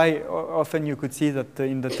 It's why often you could see that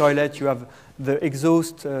in the toilet you have the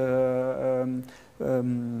exhaust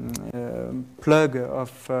plug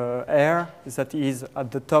of air that is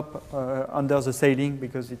at the top under the ceiling,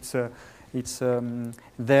 because it's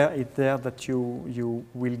there that you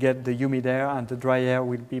will get the humid air, and the dry air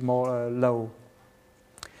will be more low.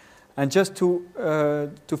 And just to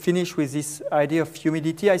finish with this idea of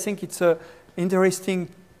humidity, I think it's an interesting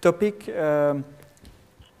topic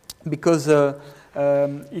because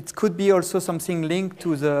it could be also something linked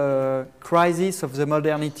to the crisis of the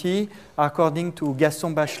modernity, according to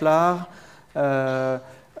Gaston Bachelard,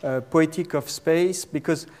 Poetic of Space,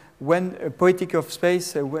 because when Poetic of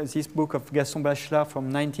Space, this book of Gaston Bachelard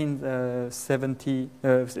from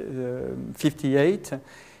 1958,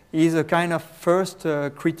 is a kind of first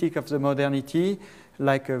critique of the modernity,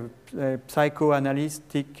 like a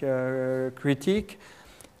psychoanalytic critique.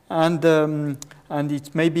 And and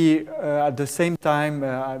it may be at the same time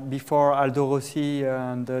before Aldo Rossi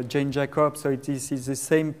and Jane Jacobs, so it is the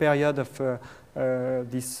same period of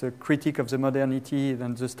this critique of the modernity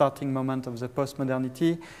and the starting moment of the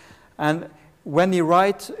postmodernity. And when he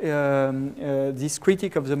writes this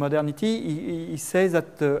critique of the modernity, he says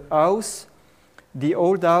that the house, the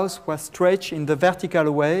old house, was stretched in the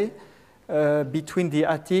vertical way between the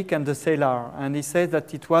attic and the cellar. And he says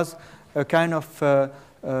that it was a kind of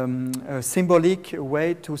a symbolic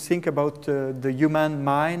way to think about the human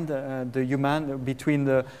mind, the human between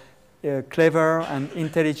the clever and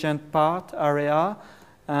intelligent part area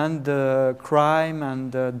and the crime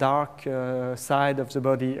and the dark side of the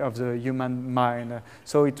body of the human mind.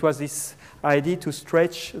 So it was this idea to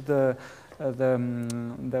stretch the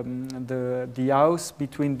house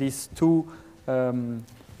between these two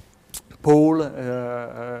poles.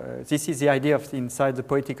 This is the idea of inside the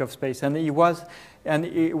Poetic of Space. And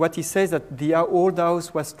what he says that the old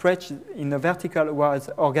house was stretched in a vertical, was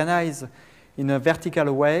organized in a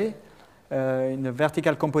vertical way, in a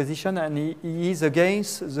vertical composition, and he is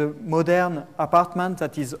against the modern apartment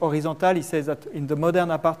that is horizontal. He says that in the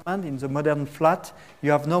modern apartment, in the modern flat,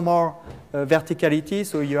 you have no more verticality,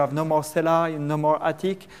 so you have no more cellar, no more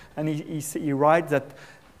attic, and he writes that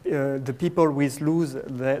the people will lose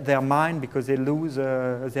their mind because they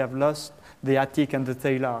have lost the attic and the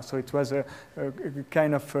cellar. So it was a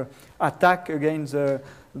kind of attack against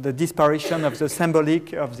the disparition of the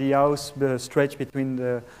symbolic of the house stretched between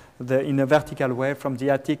in a vertical way from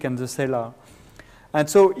the attic and the cellar. And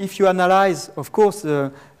so if you analyze, of course,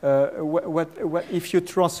 if you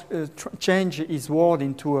change his word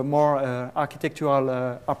into a more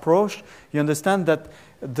architectural approach, you understand that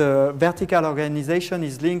the vertical organization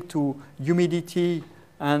is linked to humidity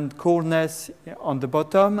and coldness on the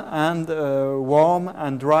bottom and warm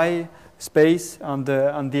and dry space on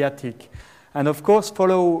the attic. And of course,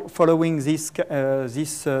 following this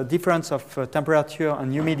difference of temperature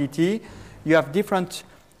and humidity, you have different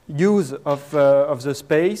use of the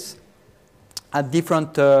space at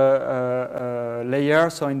different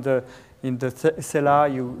layers. So in the cellar,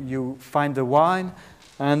 you find the wine,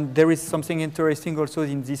 and there is something interesting also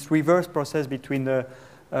in this reverse process between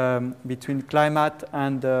climate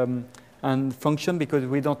and function, because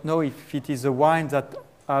we don't know if it is the wine that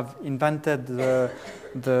have invented the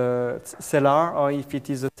cellar, or if it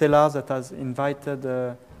is the cellar that has invented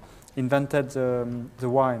the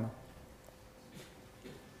wine.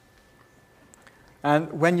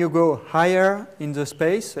 And when you go higher in the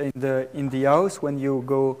space, in the house, when you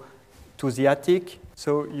go to the attic,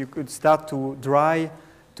 so you could start to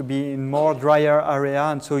be in more drier area,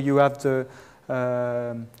 and so you have the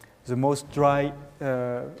most dry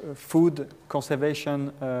food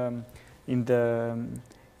conservation in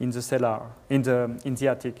the cellar, in the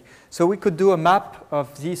attic. So we could do a map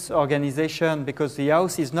of this organization, because the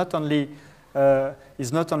house is not only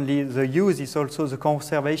the use, it's also the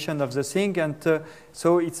conservation of the thing. And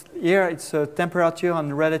so it's temperature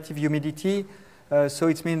and relative humidity. So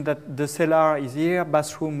it means that the cellar is here,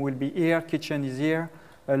 bathroom will be here, kitchen is here,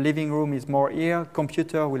 living room is more here,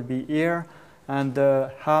 computer will be here, and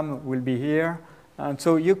ham will be here. And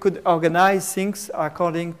so you could organize things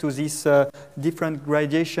according to this different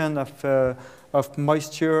gradation of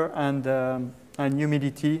moisture and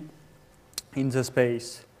humidity in the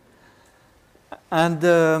space. And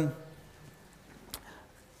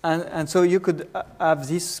so you could have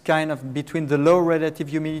this kind of between the low relative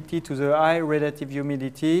humidity to the high relative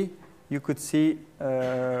humidity. You could see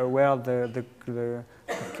where the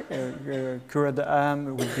cured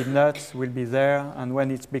ham will be nuts, will be there, and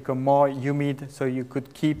when it's become more humid, so you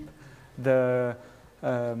could keep the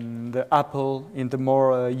apple in the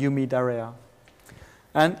more humid area.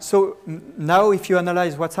 And so now if you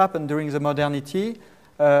analyze what's happened during the modernity,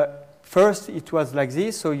 first it was like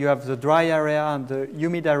this, so you have the dry area and the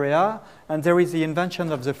humid area, and there is the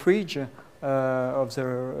invention of the fridge,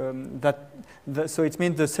 so it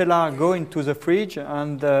means the cellar go into the fridge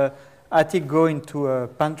and the attic go into a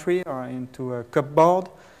pantry or into a cupboard,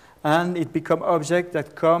 and it become objects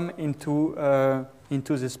that come into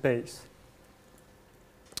the space.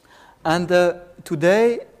 And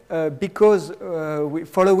today, because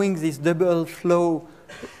following this double flow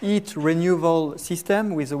heat renewal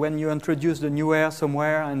system, with when you introduce the new air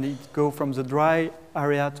somewhere and it go from the dry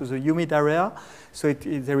area to the humid area, so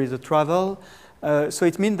there is a travel. So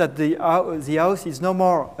it means that the house is no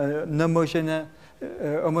more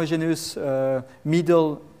homogeneous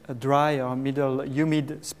middle dry or middle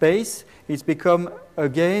humid space. It's become,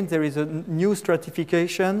 again, there is a new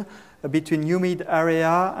stratification between humid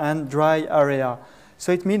area and dry area.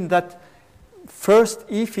 So it means that first,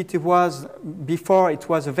 if it was before it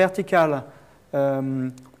was a vertical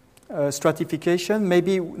stratification,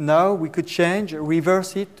 maybe now we could change,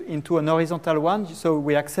 reverse it into an horizontal one. So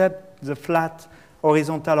we accept the flat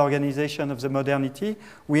horizontal organization of the modernity.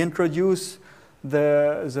 We introduce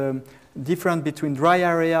the difference between dry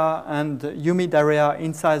area and humid area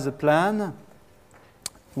inside the plan.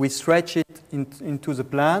 We stretch it into the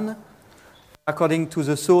plan according to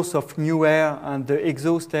the source of new air and the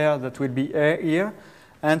exhaust air that will be here.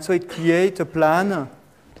 And so it creates a plan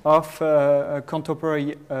of a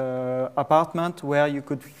contemporary apartment where you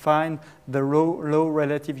could find the low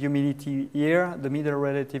relative humidity here, the middle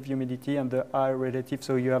relative humidity, and the high relative.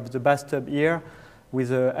 So you have the bathtub here with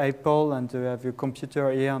the Apple, and you have your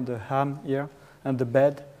computer here, and the ham here, and the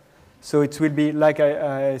bed. So it will be, like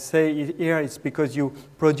I say here, it's because you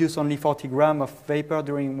produce only 40 grams of vapor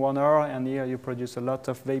during 1 hour, and here you produce a lot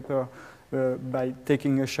of vapor by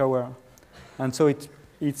taking a shower. And so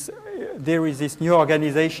there is this new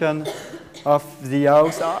organization of the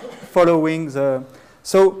house following the...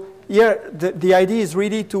 So here, the idea is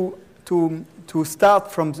really to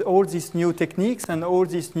start from all these new techniques and all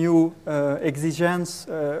these new exigences,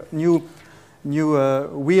 new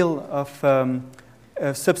will of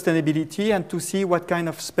sustainability, and to see what kind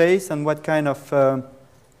of space and what kind of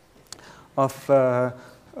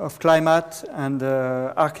climate and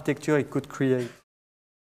architecture it could create.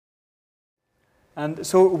 And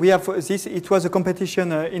so we have this. It was a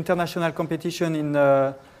competition, international competition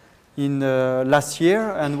in last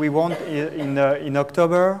year, and we won in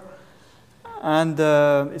October. And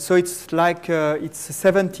so it's like it's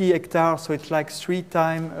 70 hectares, so it's like 3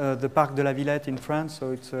 times the Parc de la Villette in France.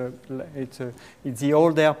 So it's the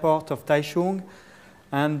old airport of Taichung,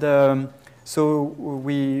 and so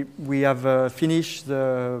we have finished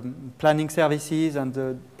the planning services and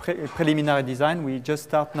the preliminary design. We just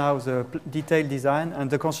start now the detailed design, and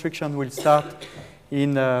the construction will start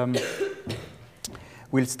in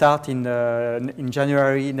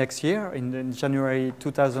January next year, in January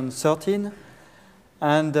 2013.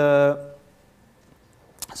 And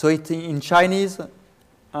so it's in Chinese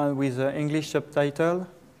with English subtitle.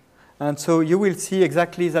 And so you will see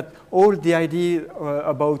exactly that all the idea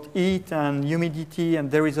about heat and humidity, and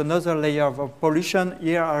there is another layer of pollution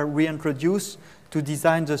here, are reintroduced to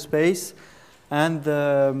design the space. And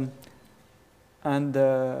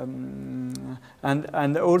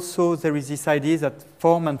also there is this idea that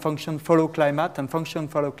form and function follow climate, and function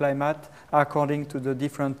follow climate according to the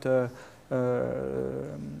different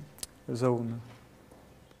zone.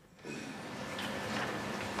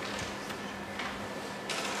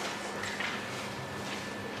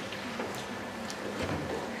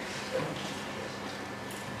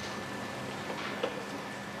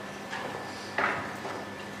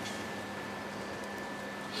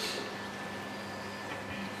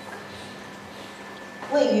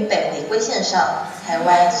位于北回归线上，台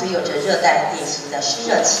湾虽有着热带典型的湿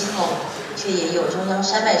热气候，却也有中央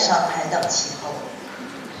山脉上寒冷气候。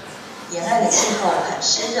沿岸的气候很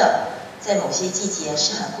湿热，在某些季节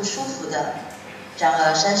是很不舒服的。然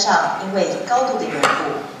而山上因为高度的缘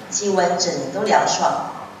故，气温整年都凉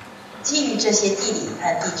爽。基于这些地理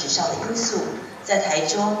和地质上的因素，在台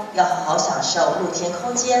中要好好享受露天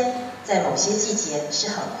空间，在某些季节是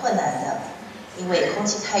很困难的。因为空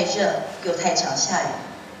气太热，又太常下雨。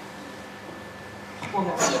我们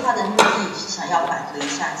计划的目的是想要缓和一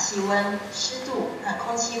下气温、湿度和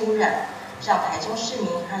空气污染，让台中市民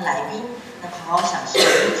和来宾能好好享受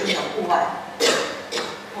日间的户外。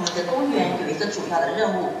我们的公园有一个主要的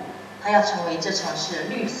任务，它要成为这城市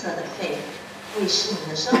绿色的肺，为市民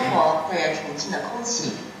的生活带来纯净的空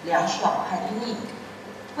气、凉爽和阴影。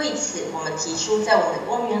为此，我们提出在我们的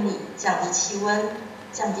公园里降低气温、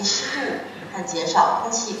降低湿度和减少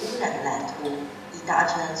空气污染的蓝图，以达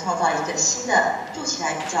成创造一个新的住起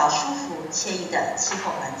来比较舒服、惬意的气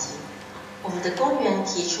候环境。我们的公园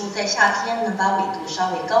提出在夏天能把纬度稍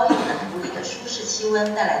微高一点的土里的舒适气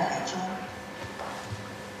温带来台中。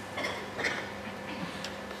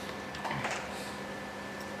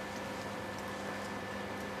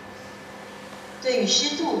对于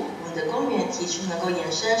湿度，我们的公园提出能够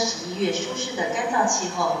延伸11月舒适的干燥气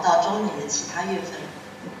候到中年的其他月份。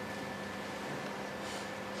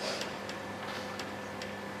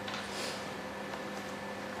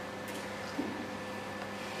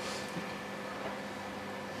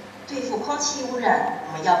对付空气污染，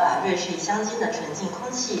我们要把瑞穗乡间的纯净空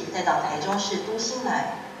气带到台中市都心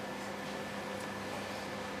来。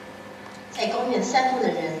在公园散步的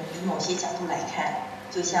人，以某些角度来看，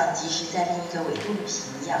就像即使在另一个纬度旅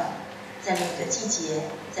行一样，在另一个季节，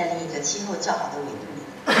在另一个气候较好的纬度里。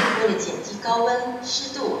为了减低高温、湿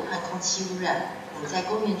度和空气污染，我们在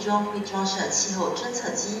公园中会装设气候侦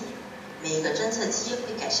测机。每一个侦测机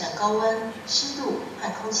会改善高温、湿度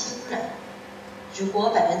和空气污染。如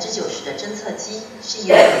果90%的侦测机是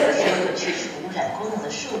由比如说有去除污染功能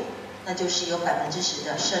的树，那就是有10%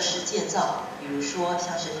的设施建造，比如说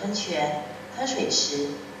像是喷泉、喷水池、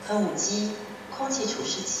喷雾机、空气除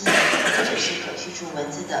湿机，或者是可驱逐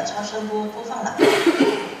蚊子的超声波播放喇叭。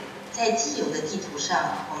在既有的地图上，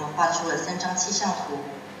我们画出了3张气象图，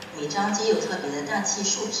每张皆有特别的大气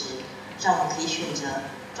数值，让我们可以选择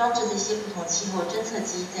装置这些不同气候侦测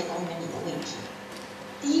机在公园里的位置。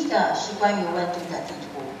第一个是关于温度的地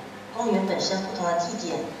图，公园本身不同的地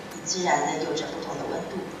点以自然的有着不同的温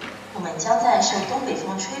度。我们将在受东北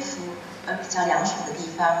风吹拂而比较凉爽的地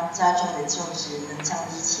方加重的种植能降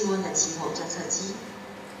低气温的气候侦测机。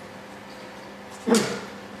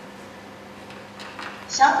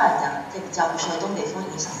相反的，在比较不受东北风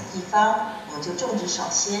影响的地方，我们就种植少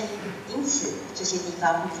些，因此这些地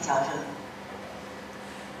方会比较热。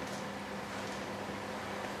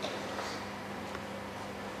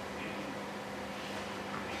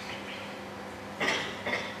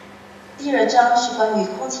第2章是关于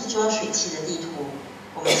空气中水汽的地图。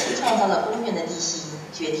我们新创造了公园的地形，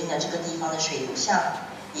决定了这个地方的水流向，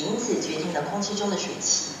也因此决定了空气中的水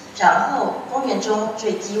汽。然后，公园中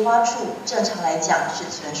最低洼处，正常来讲是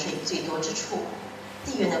存水最多之处。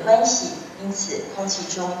地缘的关系，因此空气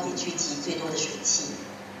中也聚集最多的水汽。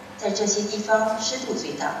在这些地方，湿度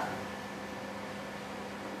最大。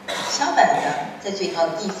相反的，在最高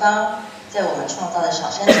的地方，在我们创造的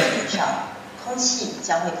小山丘顶上，空气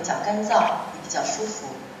将会比较干燥，也比较舒服。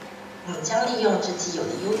我们将利用这既有的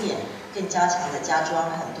优点，更加强地加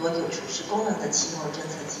装很多有除湿功能的气候侦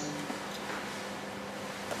测机。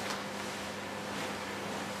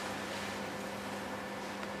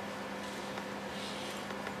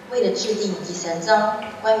为了制定第3章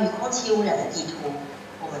关于空气污染的地图，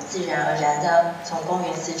我们自然而然地从公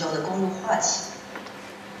园四周的公路画起。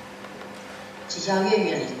只要越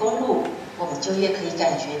远离公路，我们就越可以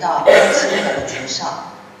感觉到空气污染的减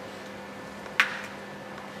少。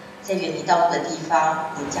在远离道路的地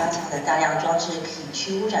方，我们加强了大量装置可以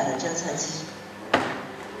去污染的侦测机。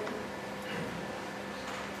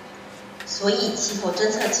所以，气候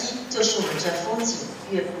侦测机就是我们这风景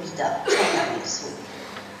乐谱里的重要元素。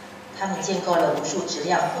它们建构了无数质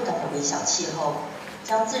量不等的微小气候，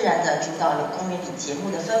将自然地主导了公园里节目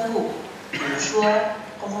的分布，比如说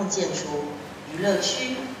公共建筑、娱乐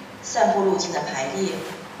区、散步路径的排列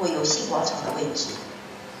或游戏广场的位置。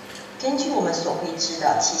根据我们所绘制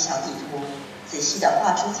的气象地图，仔细地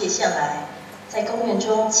画出界限来。在公园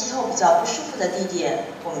中气候比较不舒服的地点，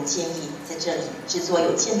我们建议在这里制作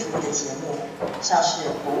有建筑物的节目，像是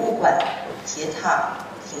博物馆、铁塔、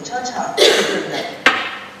停车场等等。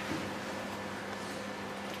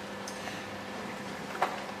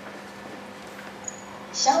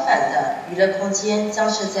相反的，娱乐空间将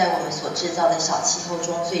是在我们所制造的小气候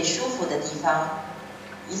中最舒服的地方。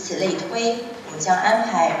以此类推，我们将安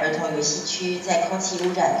排儿童游戏区在空气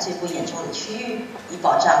污染最不严重的区域，以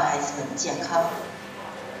保障孩子们的健康。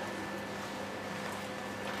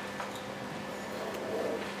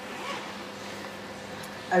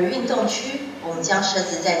而运动区，我们将设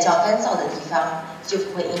置在较干燥的地方，就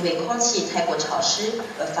不会因为空气太过潮湿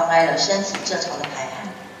而妨碍了身体正常的排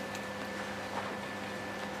汗。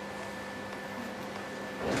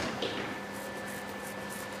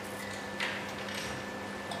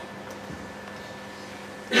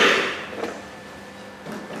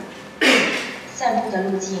散步的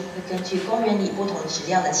路径会根据公园里不同质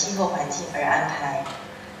量的气候环境而安排，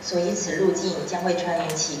所以此路径将会串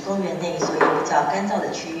联起公园内所有比较干燥的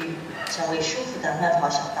区域，成为舒服的慢跑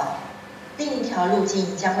小道。另一条路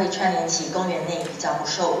径将会串联起公园内比较不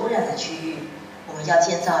受污染的区域，我们要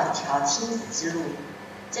建造一条亲子之路。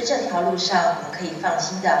在这条路上，我们可以放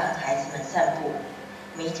心地和孩子们散步。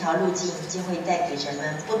每一条路径将会带给人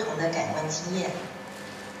们不同的感官经验。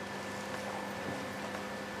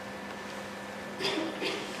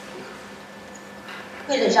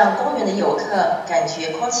为了让公园的游客感觉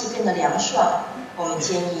空气变得凉爽，我们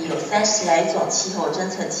建议有30来种气候侦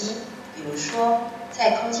测机，比如说，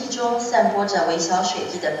在空气中散播着微小水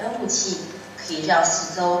滴的喷雾器，可以让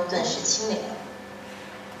四周顿时清凉。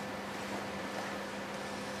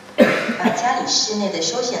把家里室内的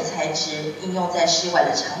休闲材质应用在室外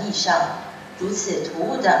的长椅上，如此突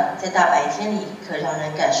兀的在大白天里，可让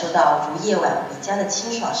人感受到如夜晚回家的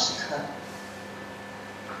清爽时刻。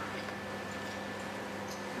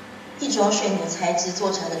一种水泥材质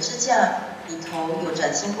做成的支架，里头有着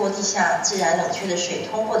经过地下自然冷却的水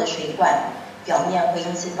通过的水管，表面会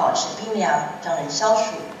因此保持冰凉，让人消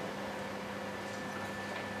暑。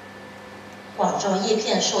广种叶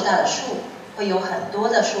片硕大的树会有很多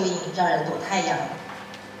的树荫让人躲太阳。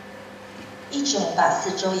一种把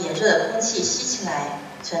四周炎热的空气吸起来，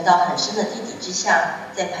存到很深的地底之下，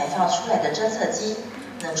再排放出来的侦测机，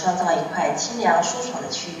能创造一块清凉舒爽的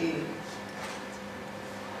区域。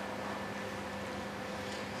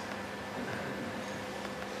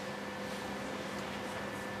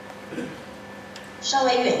稍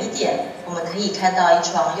微远一点，我们可以看到一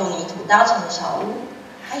幢用泥土搭成的小屋，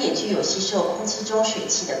它也具有吸收空气中水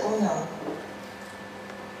汽的功能。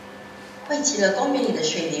汇集了公园里的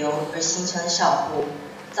水流而形成的小湖，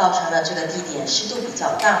造成了这个地点湿度比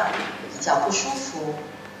较大，比较不舒服。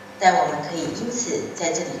但我们可以因此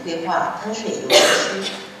在这里规划喷水游戏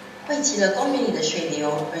区。汇集了公园里的水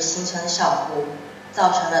流而形成的小湖，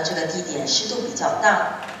造成了这个地点湿度比较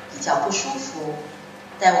大，比较不舒服。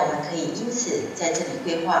但我们可以因此在这里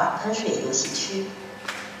规划喷水游戏区。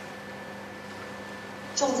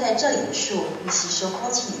种在这里的树会吸收空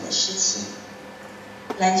气里的湿气。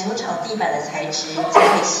篮球场地板的材质将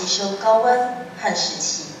会吸收高温和湿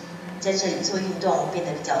气，在这里做运动变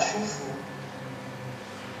得比较舒服。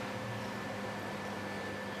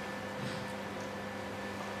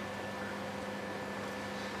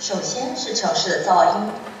首先是城市的噪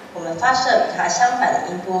音，我们发射与它相反的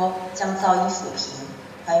音波，将噪音抚平，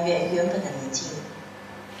还原原本的宁静。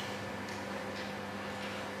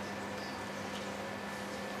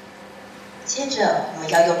接着，我们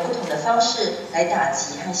要用不同的方式来打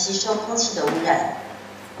击和吸收空气的污染。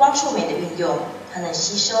光触媒的运用，它能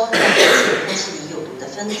吸收和分解空气里有毒的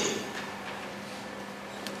分子。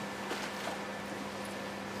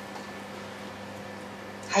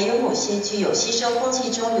还有某些具有吸收空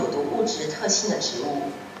气中有毒物质特性的植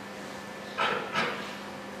物。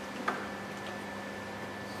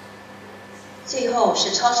最后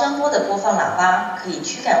是超声波的播放喇叭，可以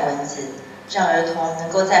驱赶蚊子，让儿童能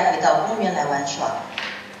够再回到公园来玩耍。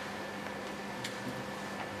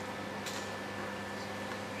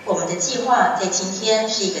我们的计划在今天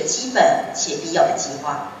是一个基本且必要的计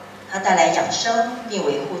划，它带来养生并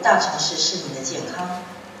维护大城市市民的健康。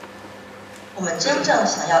我们真正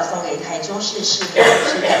想要送给台中市市民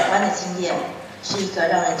是感官的经验，是一个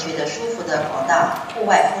让人觉得舒服的广大户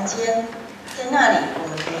外空间。在那里，我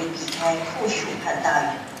们可以避开酷暑和大雨，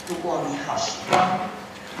度过美好时光。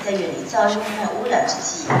在远离噪音和污染之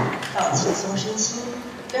际，放轻松身心，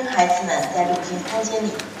跟孩子们在露天空间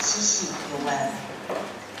里嬉戏游玩。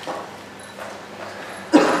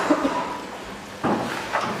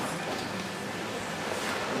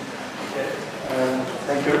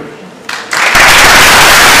Thank you.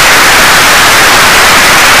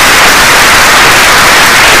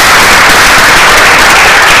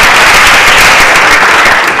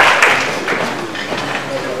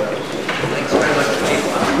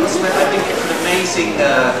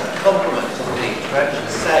 Compliment to me to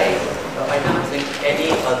actually say that I don't think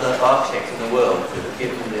any other architect in the world could have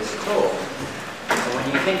given this talk. So when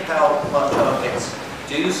you think how much architects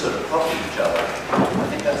do sort of copy each other, I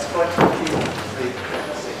think that's quite peculiar.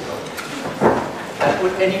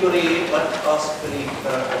 Would anybody like to ask Philippe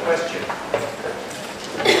a question?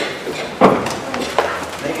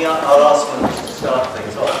 Maybe I'll ask one to start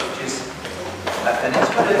things off, which is, and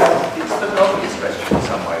it's an obvious question in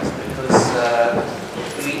some ways, because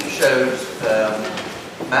Philippe showed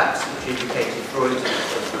maps which indicated drawings of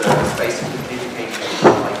the space which indicated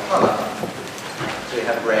by colour. So you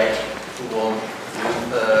have red for warm,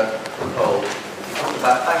 blue for cold. You talked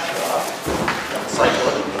about Bachelard,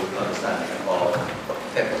 psychological understanding of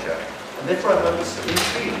temperature. And therefore I'm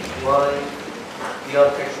intrigued why the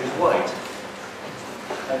architecture is white.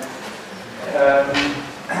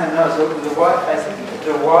 No, so the white, I think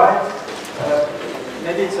the white,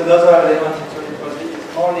 maybe it's another element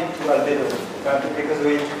it's more linked to albedo, because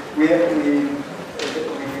we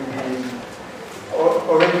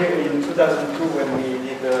already in 2002 when we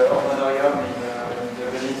did the Ormonorium in the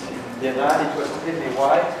Venice in Biennale, it was completely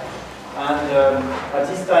white. And at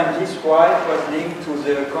this time, this white was linked to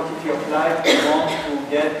the quantity of light we want to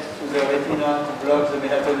get to the retina to block the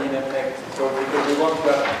melatonin effect. So because we want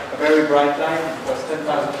to have a very bright light, it was 10,000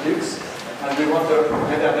 lux, and we want the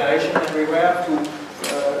reverberation everywhere to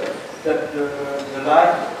that the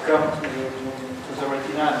light come to the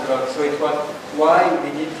retina and block. So it was why we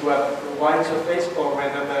need to have a white surface for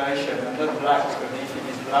reverberation and not black, because if it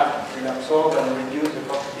is black, it will absorb and reduce the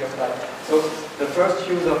quantity of light. So the first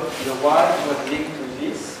use of the white was linked to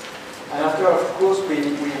this, and after, of course,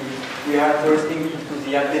 we are interested into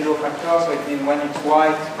the albedo factor. So it means when it's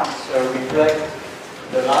white, it reflects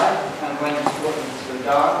the light, and when it's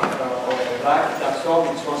dark or black, it absorbs,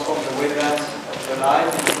 it transforms the wavelengths of the light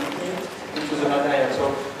into the material.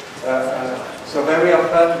 So So very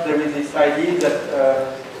often there is this idea that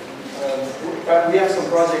we have some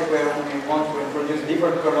project where we want to introduce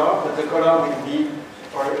different color, but the color will be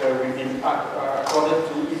accorded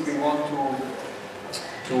to if we want to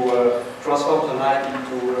transform the light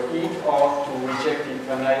into heat or to reject it.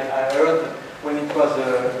 And I heard when it was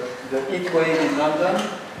the heat wave in London,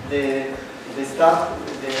 they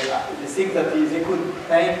think that they could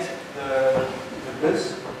paint the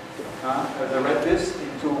bus, the red bus,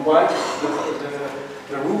 into white,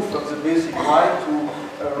 the roof of the bus in white to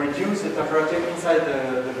reduce the temperature inside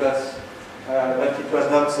the bus. But it was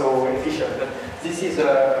not so efficient. But this is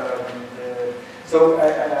so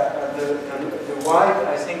the white,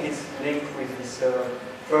 I think, is linked with this.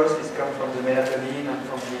 First, it comes from the melatonin and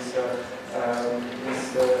from this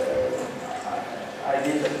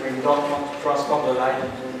idea that we don't want to transform the light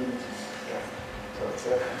into heat. Yeah. So it's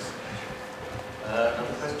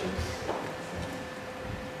another question?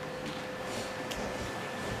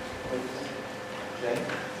 Jane,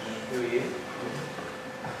 who are you?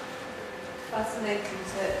 Fascinating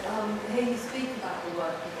to hear you speak about the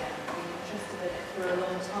work again. I've been interested in it for a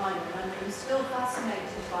long time, and I'm still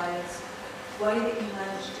fascinated by this way that you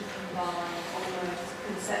managed to combine almost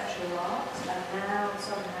conceptual art and now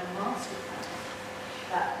somehow masterclass.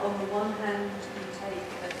 That on the one hand you take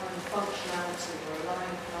a kind of functionality or a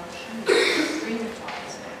line function, you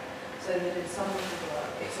streamatize it, so that in some of the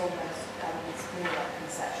work it's almost it's more like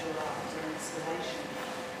conceptual art or installation.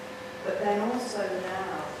 But then also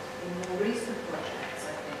now, in more recent projects,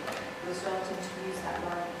 I think, we're starting to use that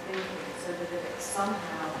line of thinking so that it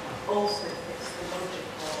somehow also fits the logic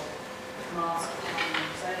of master planning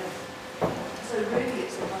and zoning. So really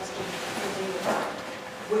it's a question for me about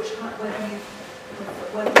whether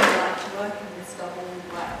you like to work in this double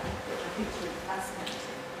way, which I think is really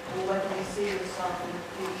fascinating, or whether you see yourself in the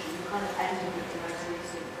future, you kind of ended with the most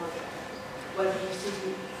recent project, whether you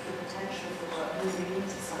see the potential for work moving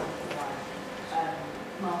into something like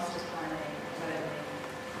master planning, zoning.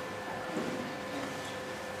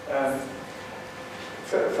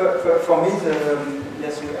 For me,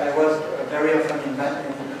 yes, I was very often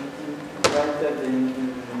invited in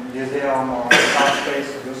museum or art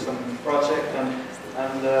space to do some project,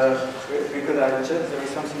 and because there is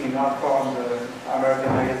something in Art Form, the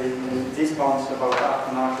American magazine, this month about art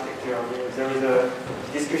and architecture. There is a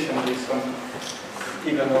discussion with some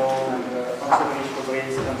people and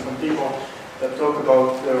and some people that talk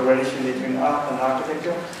about the relation between art and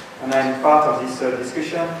architecture, and I'm part of this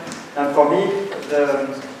discussion. And for me,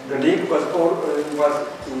 the link was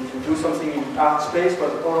to do something in art space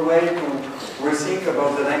was always to rethink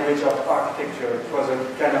about the language of architecture. It was a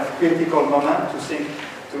kind of critical moment to think,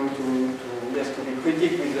 to be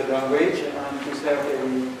critical with the language and to say, okay,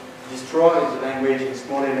 we destroy the language in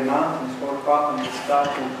small elements, in small parts, and we start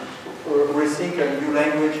to rethink a new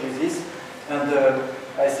language with this. And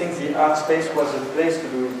I think the art space was a place to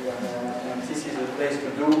do it, and this is a place to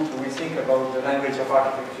rethink about the language of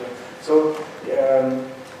architecture. So,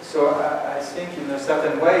 I think in a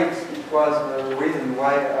certain way it was the reason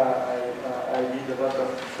why I did a lot of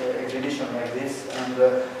exhibition like this, and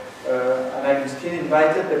I'm still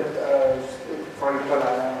invited. For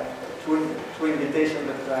example, two invitations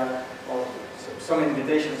that, or some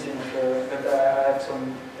invitations that I have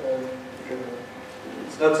some.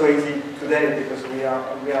 It's not so easy today because we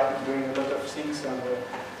are doing a lot of things,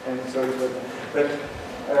 and so it was. But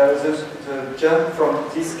the jump from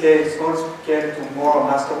this scale, small scale, to more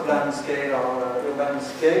master plan scale or urban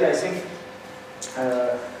scale, I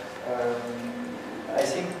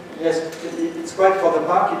think yes, it's quite, for the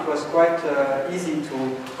park it was quite easy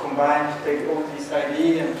to combine, to take all this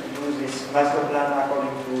idea and to do this master plan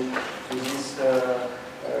according to this,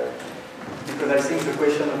 because I think the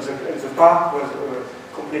question of the park was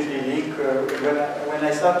completely linked. When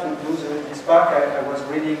I started to do this park, I was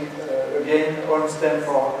reading again Olmsted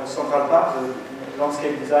for Central Park, the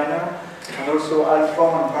landscape designer, and also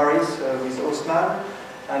Alphonse in Paris with Haussmann.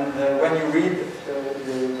 And when you read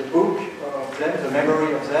the book of them, the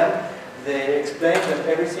memory of them, they explain that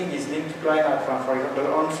everything is linked to climate. For example,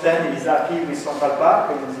 Olmsted is happy with Central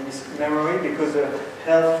Park in this memory because the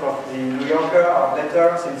health of the New Yorker are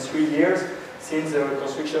better since 3 years since the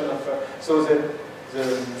construction of. So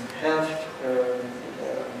the health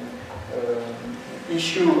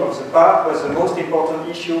issue of the park was the most important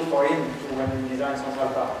issue for him when he designed Central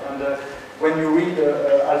Park. And when you read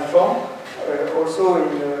Alphonse, also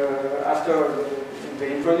after the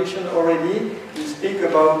introduction already, you speak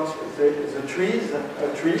about the trees,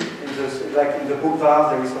 a tree, like in the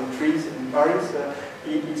boulevard there is some trees in Paris,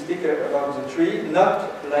 he speaks about the tree,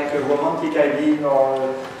 not like a romantic idea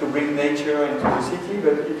or to bring nature into the city,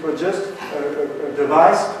 but it was just a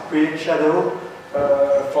device to create shadow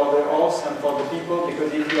for the horse and for the people,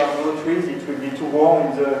 because if you have no trees, it will be too warm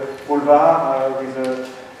in the boulevard with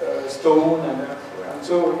a stone, and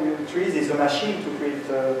so trees is a machine to create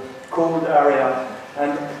a cold area.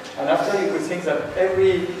 And after you could think that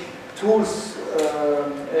every tools,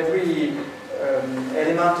 every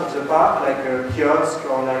element of the park, like a kiosk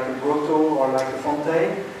or like a grotto or like a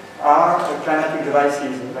fountain, are climatic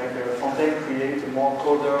devices. Like a fountain creates a more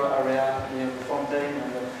colder area near the fountain.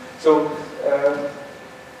 And, so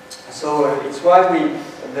it's why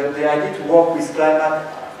the idea to work with climate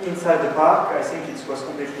inside the park, I think it was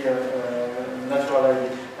completely a natural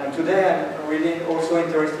idea. And today I'm really also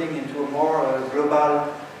interested into a more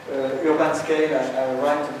global urban scale. I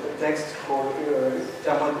write a text called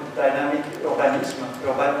thermodynamic urbanism,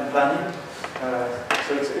 urban planning.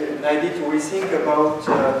 So it's an idea to rethink about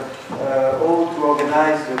how to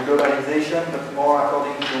organize the globalization, but more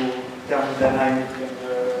according to thermodynamic.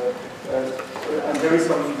 And there is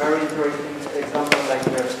some very interesting examples like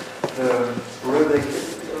the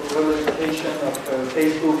relocation of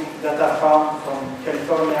Facebook data farm from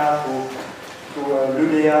California to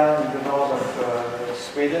Luleå in the north of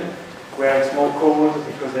Sweden, where it's more cold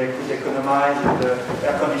because they could economize the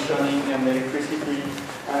air conditioning and electricity.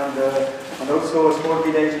 And also a small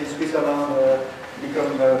village in Switzerland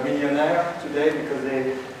become a millionaire today because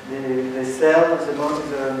they sell the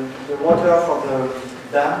water for the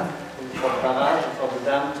dam, for the barrage, for the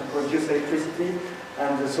dam to produce electricity.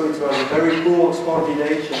 And so it was a very poor small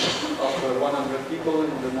village of 100 people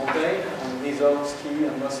in the mountain, and without ski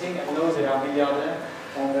and nothing, and now they are milliardaires.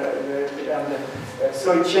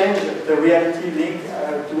 So it changed the reality link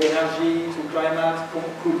to energy, to climate,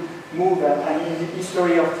 could move. And in the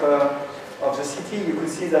history of the city, you could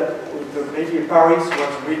see that maybe Paris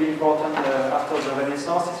was really important after the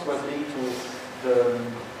Renaissance. It was linked to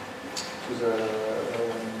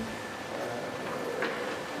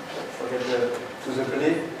the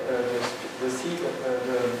blé, the seed,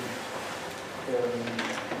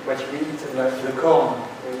 what you eat, like the corn,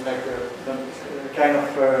 like kind of.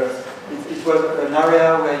 It was an area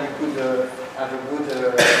where you could have a good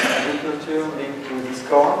agriculture linked to this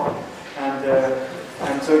corn,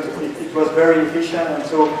 and so it was very efficient, and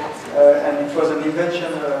so and it was an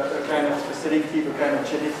invention, a kind of selective, a kind of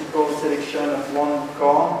genetical selection of one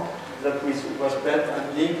corn that was bred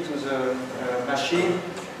and linked to the machine.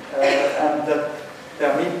 And that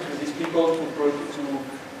permit to these people to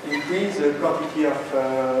increase the quantity of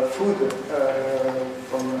food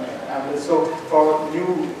and so for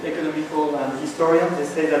new economical and historians, they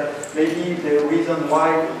say that maybe the reason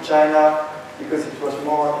why China, because it was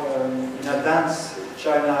more in advance,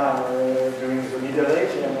 China during the Middle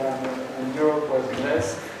Age and Europe was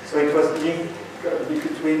less, so it was linked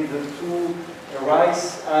between the two,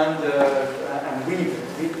 rice and wheat.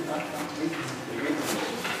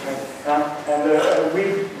 And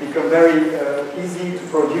wheat became very easy to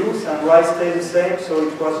produce, and rice stayed the same. So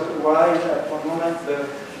it was why at one moment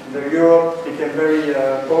the Europe became very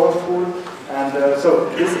powerful. And so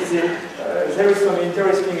this is it. There is some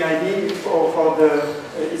interesting idea for the.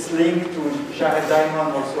 It's linked to Jared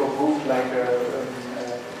Diamond also book like the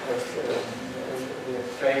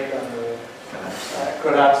fate and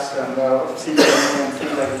collapse and city and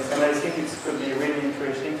things like this. And I think it could be really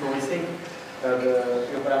interesting to rethink the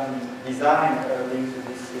urban design linked to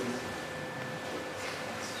these things.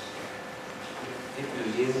 I think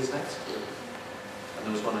Louis is next. And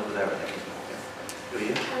there was one over there, I think.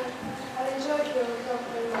 Louis? I enjoyed your talk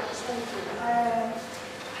very much, thank you.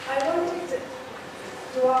 I wanted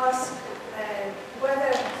to ask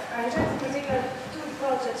whether, I enjoyed in particular two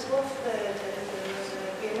projects, both the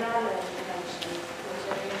Biennale you mentioned, was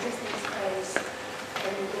an existing space,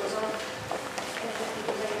 and it was on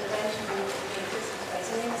intervention in the existing space.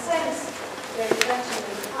 And in a sense, the intervention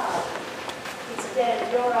in the park, it's again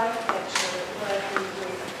your architecture working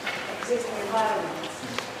with existing environments.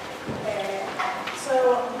 So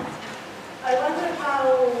I wonder how,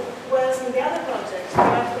 whereas in the other projects, the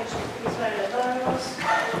architecture is very autonomous,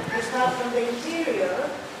 you start from the interior,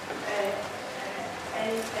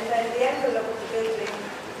 and then the envelope of the building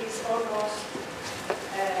is almost,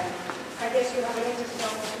 I guess you have an interest in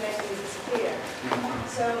almost making it disappear.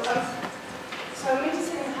 So I'm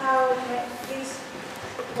interested in how this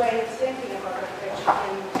way of thinking about architecture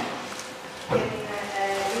can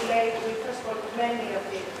relate with, first of all, many of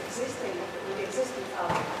the existing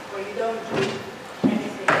art, where you don't do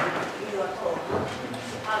anything new at all,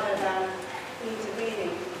 other than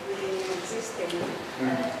intervening within an existing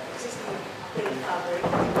built fabric,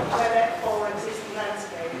 whether or existing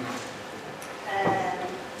landscape,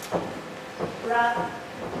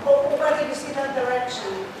 or whether you see that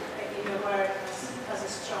direction in your work as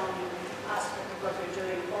a strong aspect of what you're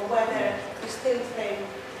doing, or whether you still think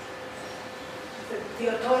the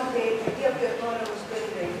idea of the autonomous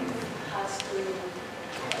building has to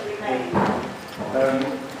remain.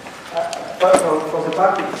 For the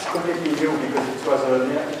park, it's completely new because it was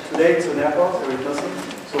today it's an airport, there is nothing.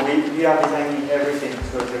 So we are designing everything,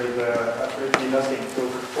 so there is absolutely nothing. So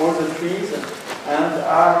all the trees and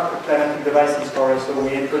our climatic devices for us. So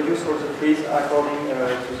we introduce all the trees according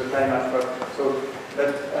to the climate.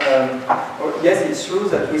 But yes, it's true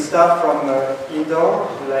that we start from indoor,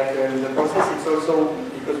 like the process. It's also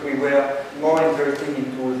because we were more interested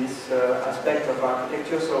into this aspect of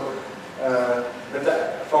architecture. So, but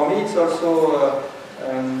for me, it's also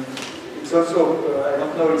I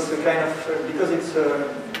don't know. It's a kind of because it's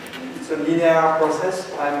a linear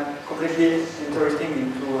process. I'm completely interested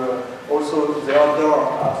into also the outdoor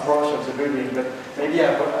approach of the building. But maybe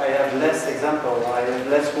I have less example. I have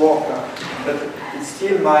less work. But it's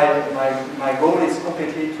still my goal is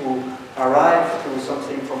completely to arrive to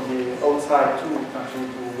something from the outside too,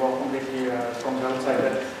 to work completely from the outside.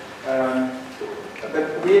 But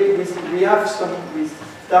we have some. We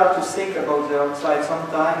start to think about the outside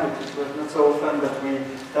sometime, which was not so often, but we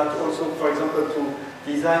start also, for example, to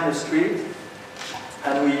design a street,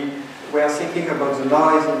 and we were thinking about the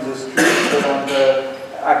noise in the street and the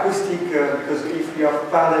acoustic, because if you have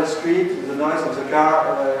parallel street, the noise of the car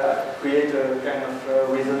create a kind of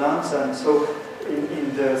resonance, and so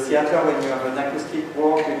in the theater, when you have an acoustic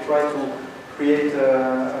work, you try to create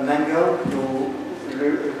an angle to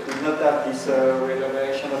not have this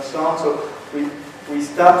reverberation of sound. So we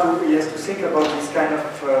start to think about this kind of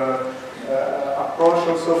approach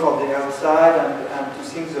also for the outside, and to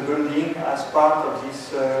think the building as part of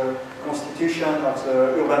this constitution of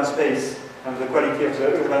the urban space, and the quality of the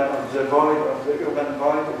urban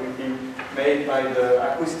void will be made by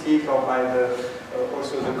the acoustic or by the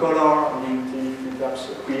also the color, perhaps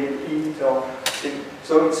create heat or thing.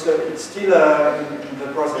 So it's still in the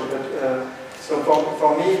process. But so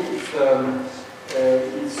for me,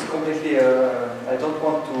 it's completely. I don't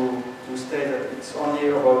want to say that it's only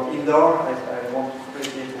about indoor. I want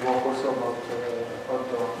completely to work also about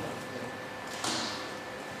outdoor.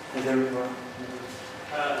 Is there anyone?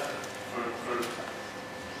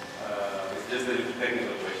 Just a little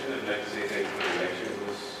technical question. I'd like to say thank you for the lecture. It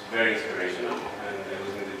was very inspirational, and I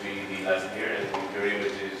was in the GED last year, and your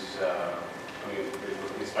images, it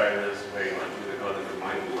inspired us very much with the content of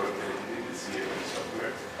mind. We worked with the CFD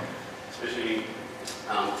software, especially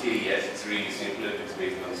TAS. It's really simple. It's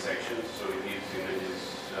based on sections, so it gives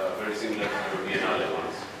images very similar to the Biennale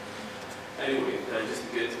ones. Anyway, just to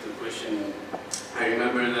get to the question, I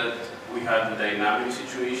remember that we had the dynamic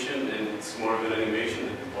situation, and it's more of an animation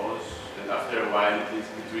that you pause, and after a while it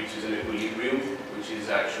reaches an equilibrium, which is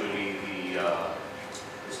actually the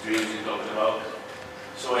streams you talked about.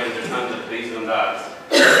 So I understand that based on that,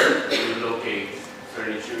 you locate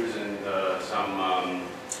furnitures and some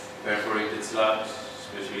perforated slabs,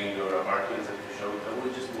 especially in your apartments that you showed. I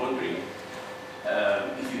was just wondering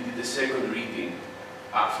if you did the second reading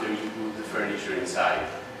after you put the furniture inside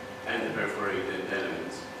and the perforated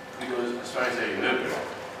elements. Because as far as I remember,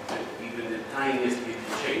 even the tiniest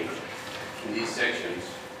little change in these sections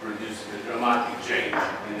produced a dramatic change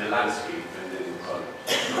in the landscape and then in color.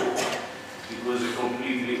 It was a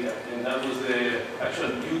completely, and that was the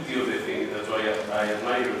actual beauty of the thing. That's why I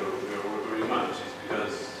admire your work very much, is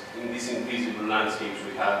because in these invisible landscapes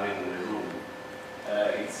we have in the room,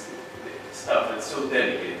 it's stuff that's so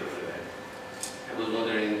delicate over there. I was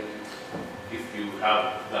wondering if you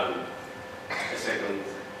have done a second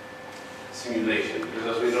simulation, because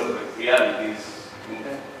as we know, the reality is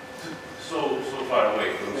so far away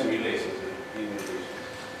from simulations and imitations.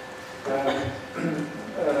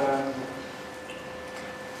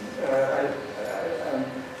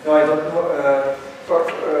 No, I don't know.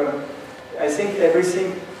 I think everything.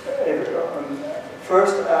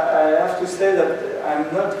 First, I have to say that I'm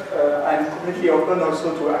not. I'm completely open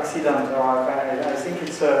also to accident. Or I think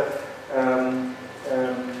it's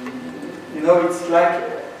you know, it's like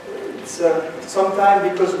sometimes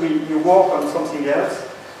because you work on something else.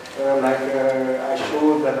 Like I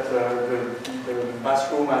showed that the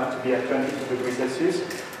bathroom has to be at 22 degrees Celsius.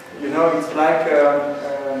 You know, it's like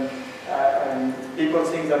people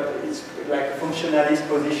think that it's like a functionalist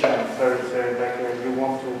position. So it's like you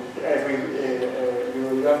want to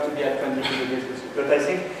you have to be at 22 degrees Celsius. But I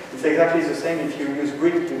think it's exactly the same if you use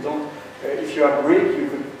brick. You don't. If you have brick, you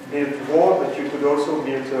could build wall, but you could also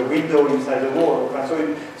build a window inside the wall.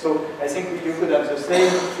 And so I think you could have the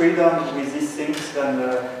same freedom with these things.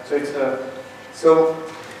 So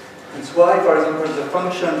it's why, for example, the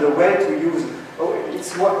function, the way to use,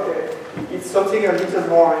 it's something a little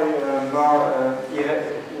more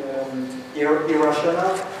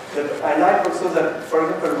irrational. But I like also that, for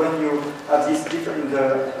example, when you have this different in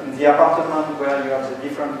the apartment where you have the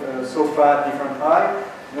different sofa, different height,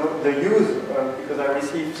 the use, because I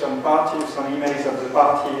received some emails of the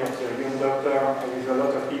party of the young doctor with a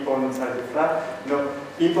lot of people inside the flat.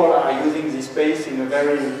 People are using this space in a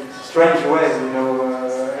very strange way,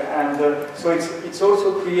 and so it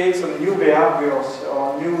also creates some new behaviors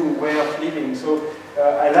or new way of living. So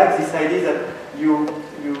I like this idea that you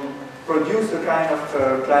produce a kind of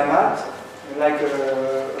climate, like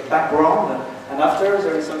a background, and after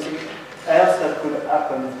there is something else that could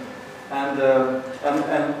happen.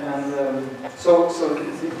 So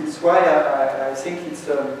it's why I think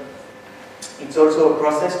it's also a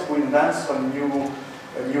process to invent some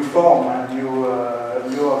new form and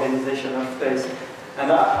new organization of space.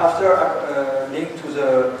 And after linked to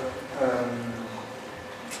the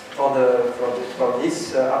for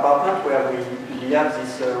this apartment where we have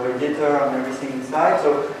this radiator and everything inside, so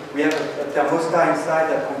we have a thermostat inside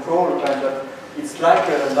that controls, but it's like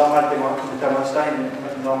a normal thermostat in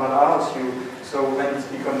a normal house. So when it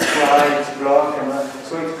becomes dry, it's blocked, and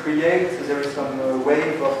so it creates. There is some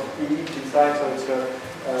wave of heat inside. So it's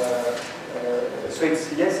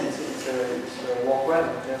work well.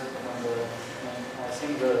 Yes, and I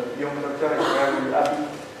think the young doctor is very happy.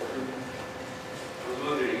 I was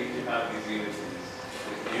wondering if you have these units.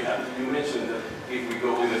 You mentioned that if we go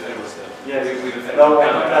with a thermostat. Yes. With a thermostat. No, I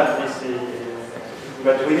don't have this.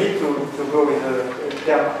 But we need to go with a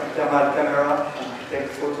thermal camera and take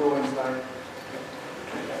photo inside.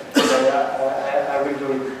 I will do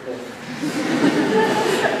it.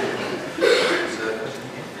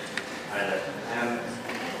 Hi there.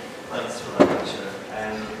 Thanks for that lecture.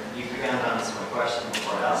 You began to answer my question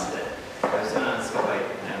before I asked it. I was going to ask about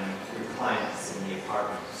your clients in the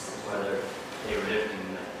apartments, whether they were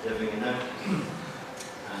living in them,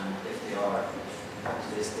 and if they are, do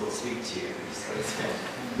they still speak to you?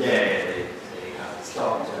 They have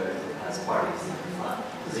stopped or has parties in the flat.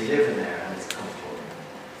 Does he live in there and it's comfortable?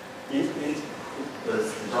 Does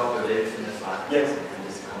the doctor live in the flat? Yes. And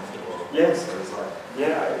is comfortable? Yes. For his life?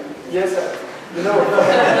 Yeah. Yes.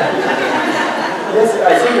 Yes,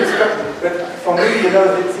 I think it's comfortable. But for me,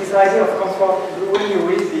 this idea of comfort. When you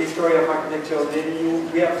read the history of architecture,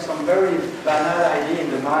 we have some very banal idea in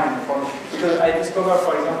the mind. Because I discovered,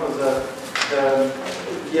 for example,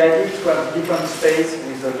 the idea to have different space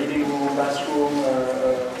with a living room, bathroom,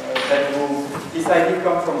 bedroom. This idea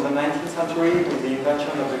comes from the 19th century with the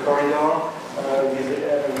invention of the corridor, with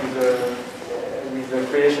the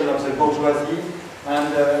creation of the bourgeoisie.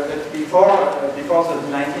 And but before the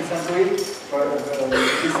 19th century,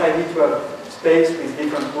 this idea to have space with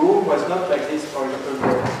different rooms was not like this. For example,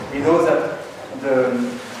 we know that the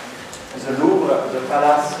Louvre, the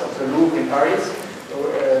palace of the Louvre in Paris,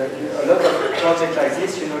 a lot of projects like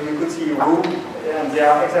this, you could see a room and they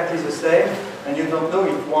are exactly the same, and you don't know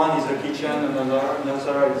if one is a kitchen, another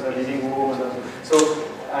is a living room. So,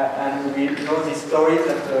 and we know this story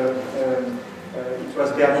that it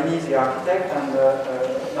was Bernini, the architect, and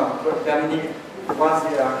Bernini was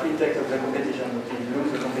the architect of the competition, but he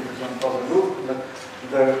lost the competition for the Louvre. But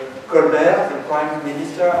the Colbert, the prime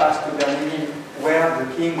minister, asked to Bernini where the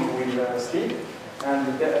king will sleep. And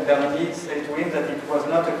Bernini said to him that it was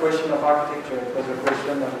not a question of architecture, it was a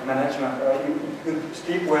question of management. He could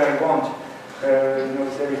sleep where he wants.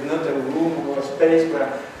 There is not a room or a space where,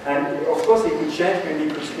 and of course he could change. Maybe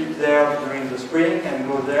he could sleep there during the spring and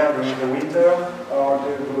go there during the winter, or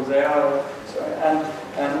go there.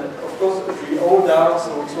 And of course the old house,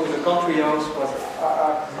 also the country house, was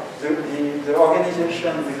the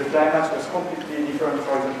organization with the climate was completely different.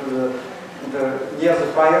 For example, near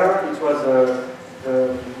the fire, it was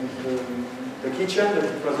the kitchen, but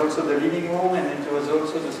it was also the living room, and it was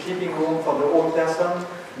also the sleeping room for the old person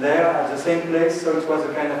there at the same place. So it was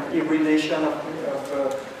a kind of hybridization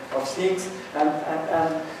of things, and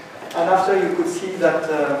after you could see that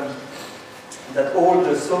that all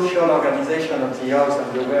the social organization of the house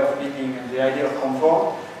and the way of living and the idea of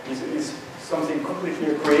comfort is something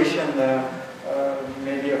completely a creation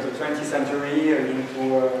maybe of the 20th century,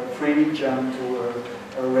 into a fridge and to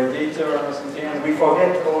a radiator or something, and we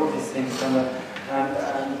forget all these things.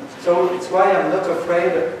 And so it's why I'm not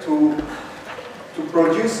afraid to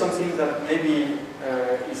produce something that maybe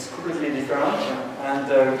is completely different and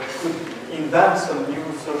could invent some new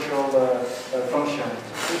social function.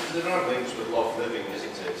 There are links with loft living,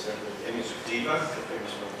 isn't it? So the image of Diva, the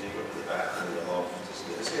famous film Diva with the bat and the loft.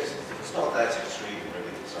 It's not that extreme,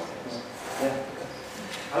 really, in some ways. Yeah.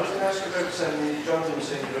 I was going to ask you about Jonathan was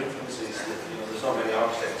saying your influences, that there's not many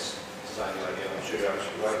architects designing like you, I'm sure you're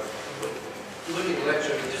absolutely right. But looking at the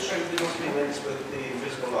lecture, it just strikes me there must be links with the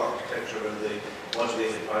physical architecture and the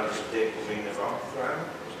modulated patterns of Philippe Rahm.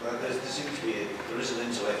 There seems to be there is an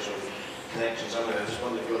intellectual connection somewhere. I just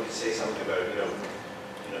wonder if you wanted to say something about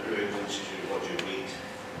who influences you, what you read,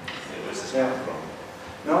 where's this come from?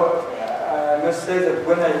 No, I must say that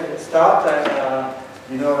when I started, I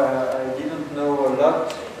didn't know a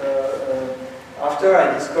lot. After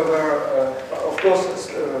I discovered, of course,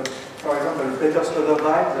 for example, Peter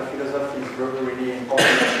Sloterdijk, the philosophy is really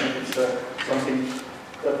important. I think it's something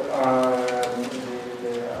that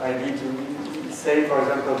I need to say, for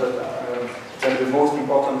example, that the most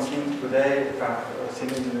important thing today, in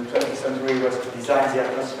the 20th century, was to design the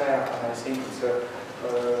atmosphere. And I think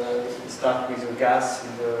it started with the gas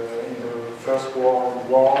in the First World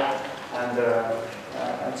War, and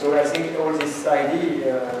so I think all this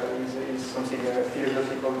idea is something a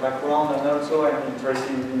philosophical background, and also I'm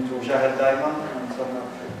interested into Jared Diamond and some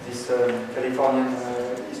this Californian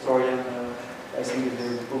historian. I think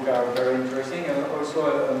the book are very interesting, and also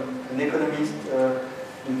an economist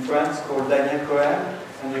in France called Daniel Cohen,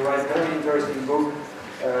 and he writes a very interesting book.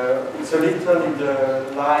 It's a little in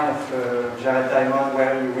the line of Jared Diamond,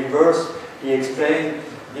 where he explains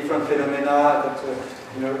different phenomena that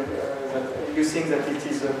that you think that it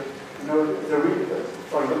is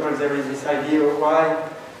for example, there is this idea of why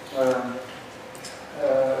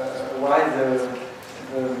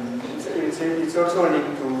it's also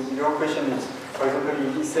linked to your question. Is, for example,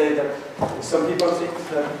 he said that some people think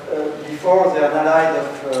that before the analysis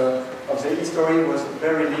of the history was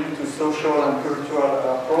very linked to social and cultural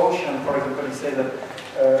approach, and for example, he said that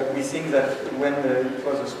we think that when it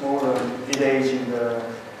was a small village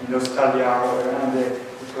in Australia, and it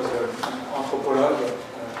was an anthropologist,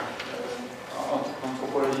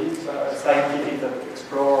 scientific that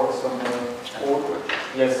explore some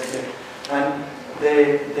and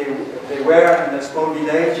they were in a small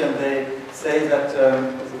village, and they say that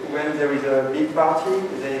when there is a big party,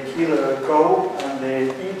 they kill a cow and they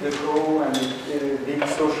eat the cow, and it's a big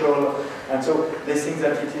social, and so they think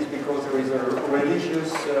that it is because there is a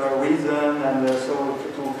religious reason, and so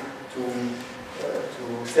to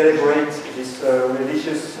celebrate this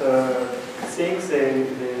religious things, they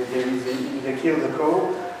kill the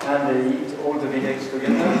cow and they eat all the village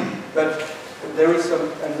together. But there is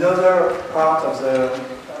another part of the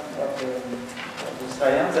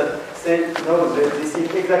science that say no, this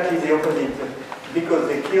is exactly the opposite, because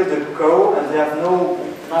they kill the cow and they have no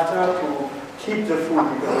matter to keep the food,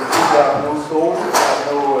 because the food, they have no salt, they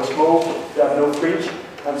have no smoke, they have no fridge,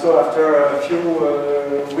 and so after a few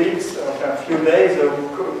weeks, after a few days,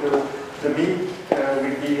 the meat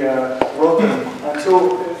will be rotten, and so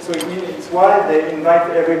it's why they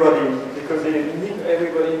invite everybody, because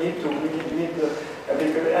everybody need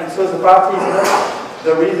and so the party is not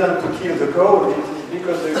the reason to kill the cow, it is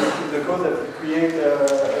because they kill the cow that create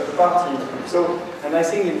the party. So, and I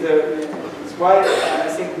think it's why I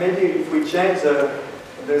think maybe if we change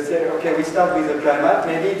okay, we start with the climate,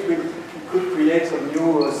 maybe it could create some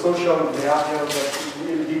new social behavior that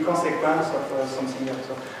will be consequence of something else.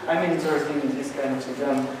 So I'm interested in this kind of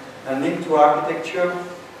thing, and linked to architecture.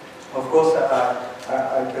 Of course,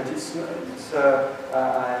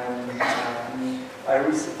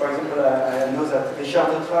 for example, I know that Richard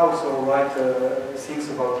Neutra also write things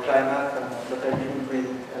about climate, but I didn't read.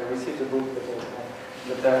 I received the book,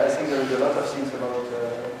 but I think there is a lot of things about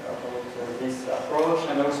this approach.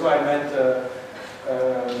 And also, I met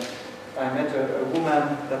a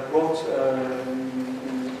woman that wrote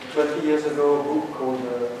 20 years ago a book called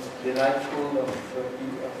 "Delightful of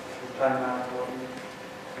Climate."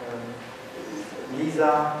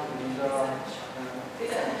 Lisa.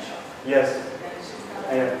 Yes.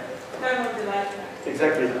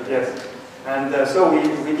 Exactly. Yes. And so we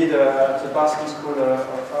did at the Parsons School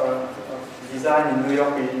of Design in New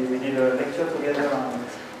York. We did a lecture together,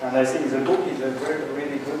 and I think the book is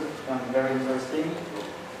really good and very interesting.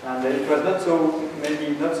 And it was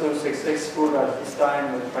maybe not so successful at this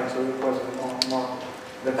time, but so it was more.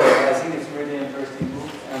 But I think it's a really interesting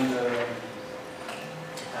book,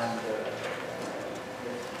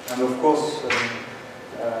 and of course,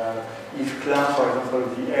 Yves Klein, for example,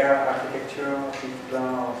 the air architecture, Yves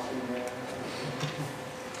Klein.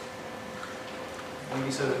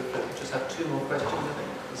 We sort of just have two more questions, I think.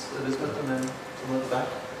 Elizabeth, and then someone at the back.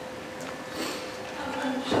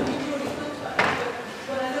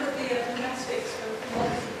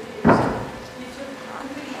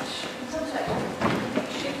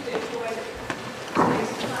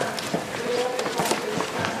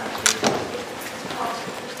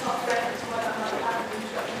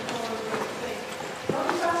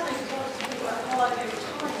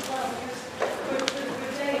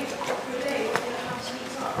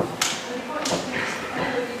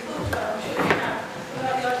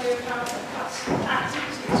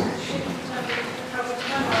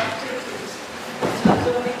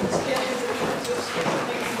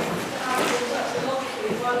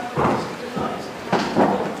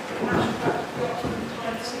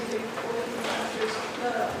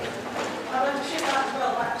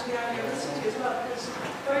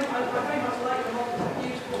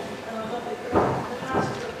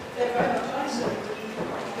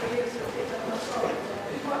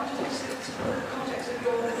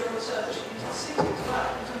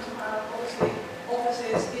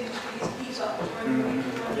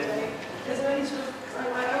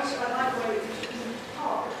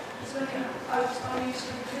 you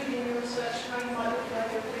sort of include in your research how you might look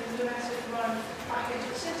like in the domestic environment back into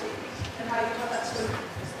the city, and how you have that sort of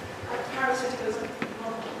parasitical is a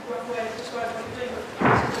rough way of describing what you're doing, but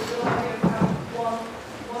parasitical is the idea of having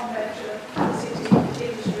one venture, the city,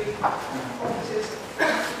 industry, offices,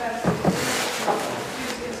 benefit,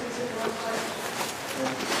 use this in similar ways.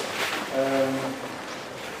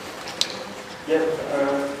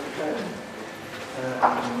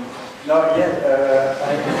 Not yet.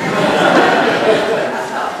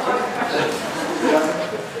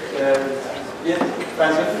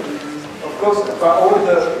 Of course, for all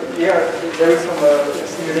here there is some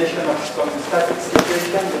simulation of some static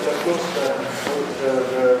situation, but of course the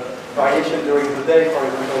variation during the day, for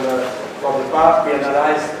example, for the park, we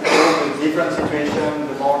analyze all the different situations,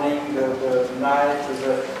 the morning, the night,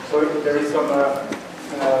 so there is some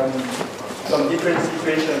different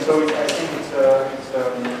situations. So I think it's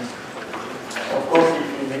of course,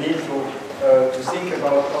 we need to think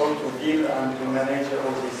about how to deal and to manage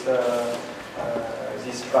all this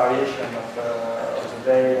variation of the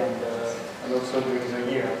day and also during the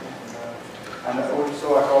year, and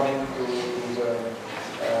also according to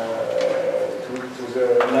the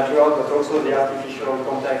natural, but also the artificial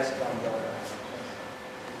context.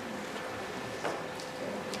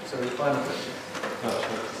 So the final question.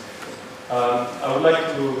 I would like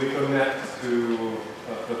to reconnect to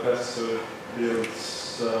Professor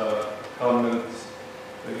Bill's comment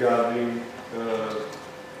regarding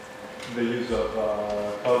the use of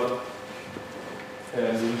color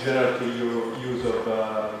and in general the use of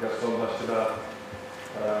Gaston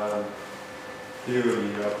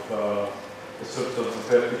theory of a sort of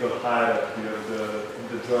vertical hierarchy of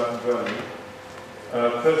the dwelling.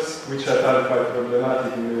 First, which I find quite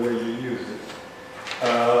problematic in the way you use it.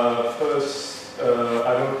 First, I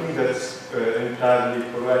don't think that's entirely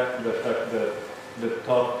correct, the fact that the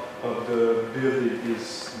top of the building is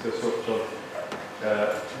the sort of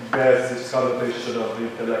bears this connotation of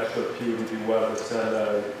intellectual purity, while the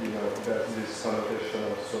cellar, bears this connotation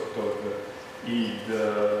of sort of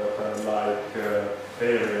Eid-like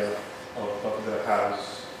area of the house.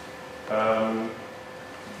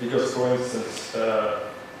 Because, for instance,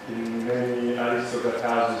 in many aristocrat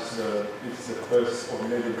houses, it's the first or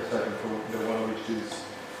maybe the second floor, the one which is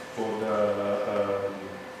for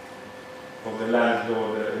the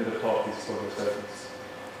landlord, and the top is for the servants.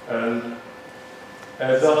 And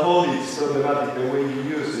as a whole, it's problematic the way you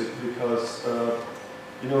use it, because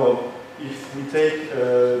if we take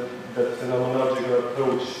that phenomenological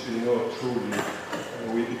approach, truly,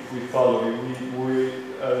 if we follow it, we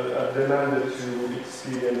are demanded to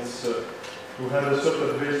experience, to have a sort of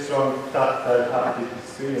very strong tactile haptic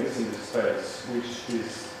experience in the space, which is,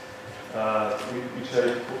 which I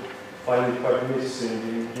find it quite missing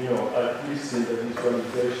in, at least in the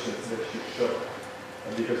visualizations that you show,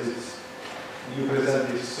 because you present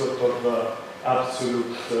this sort of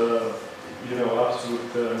absolute,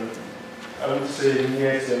 I would say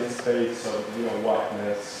Nietzschean space of,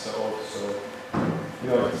 whiteness also.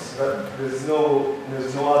 There's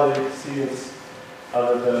no other experience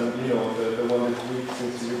other than, the one that we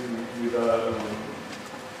experience with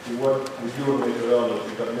your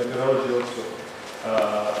meteorology, but meteorology also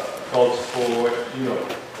calls for,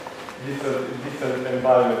 different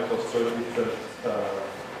environment, also different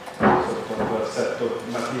sort of a set of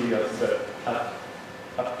materials that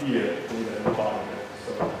appear in the environment.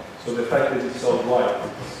 So the fact that it's all white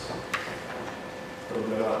is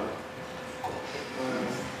problematic.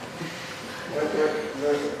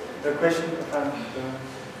 The question I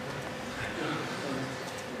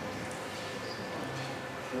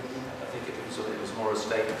think it was more a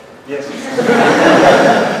statement. Yes.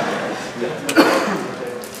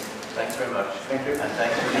 Thanks very much. Thank you. And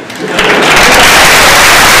thanks for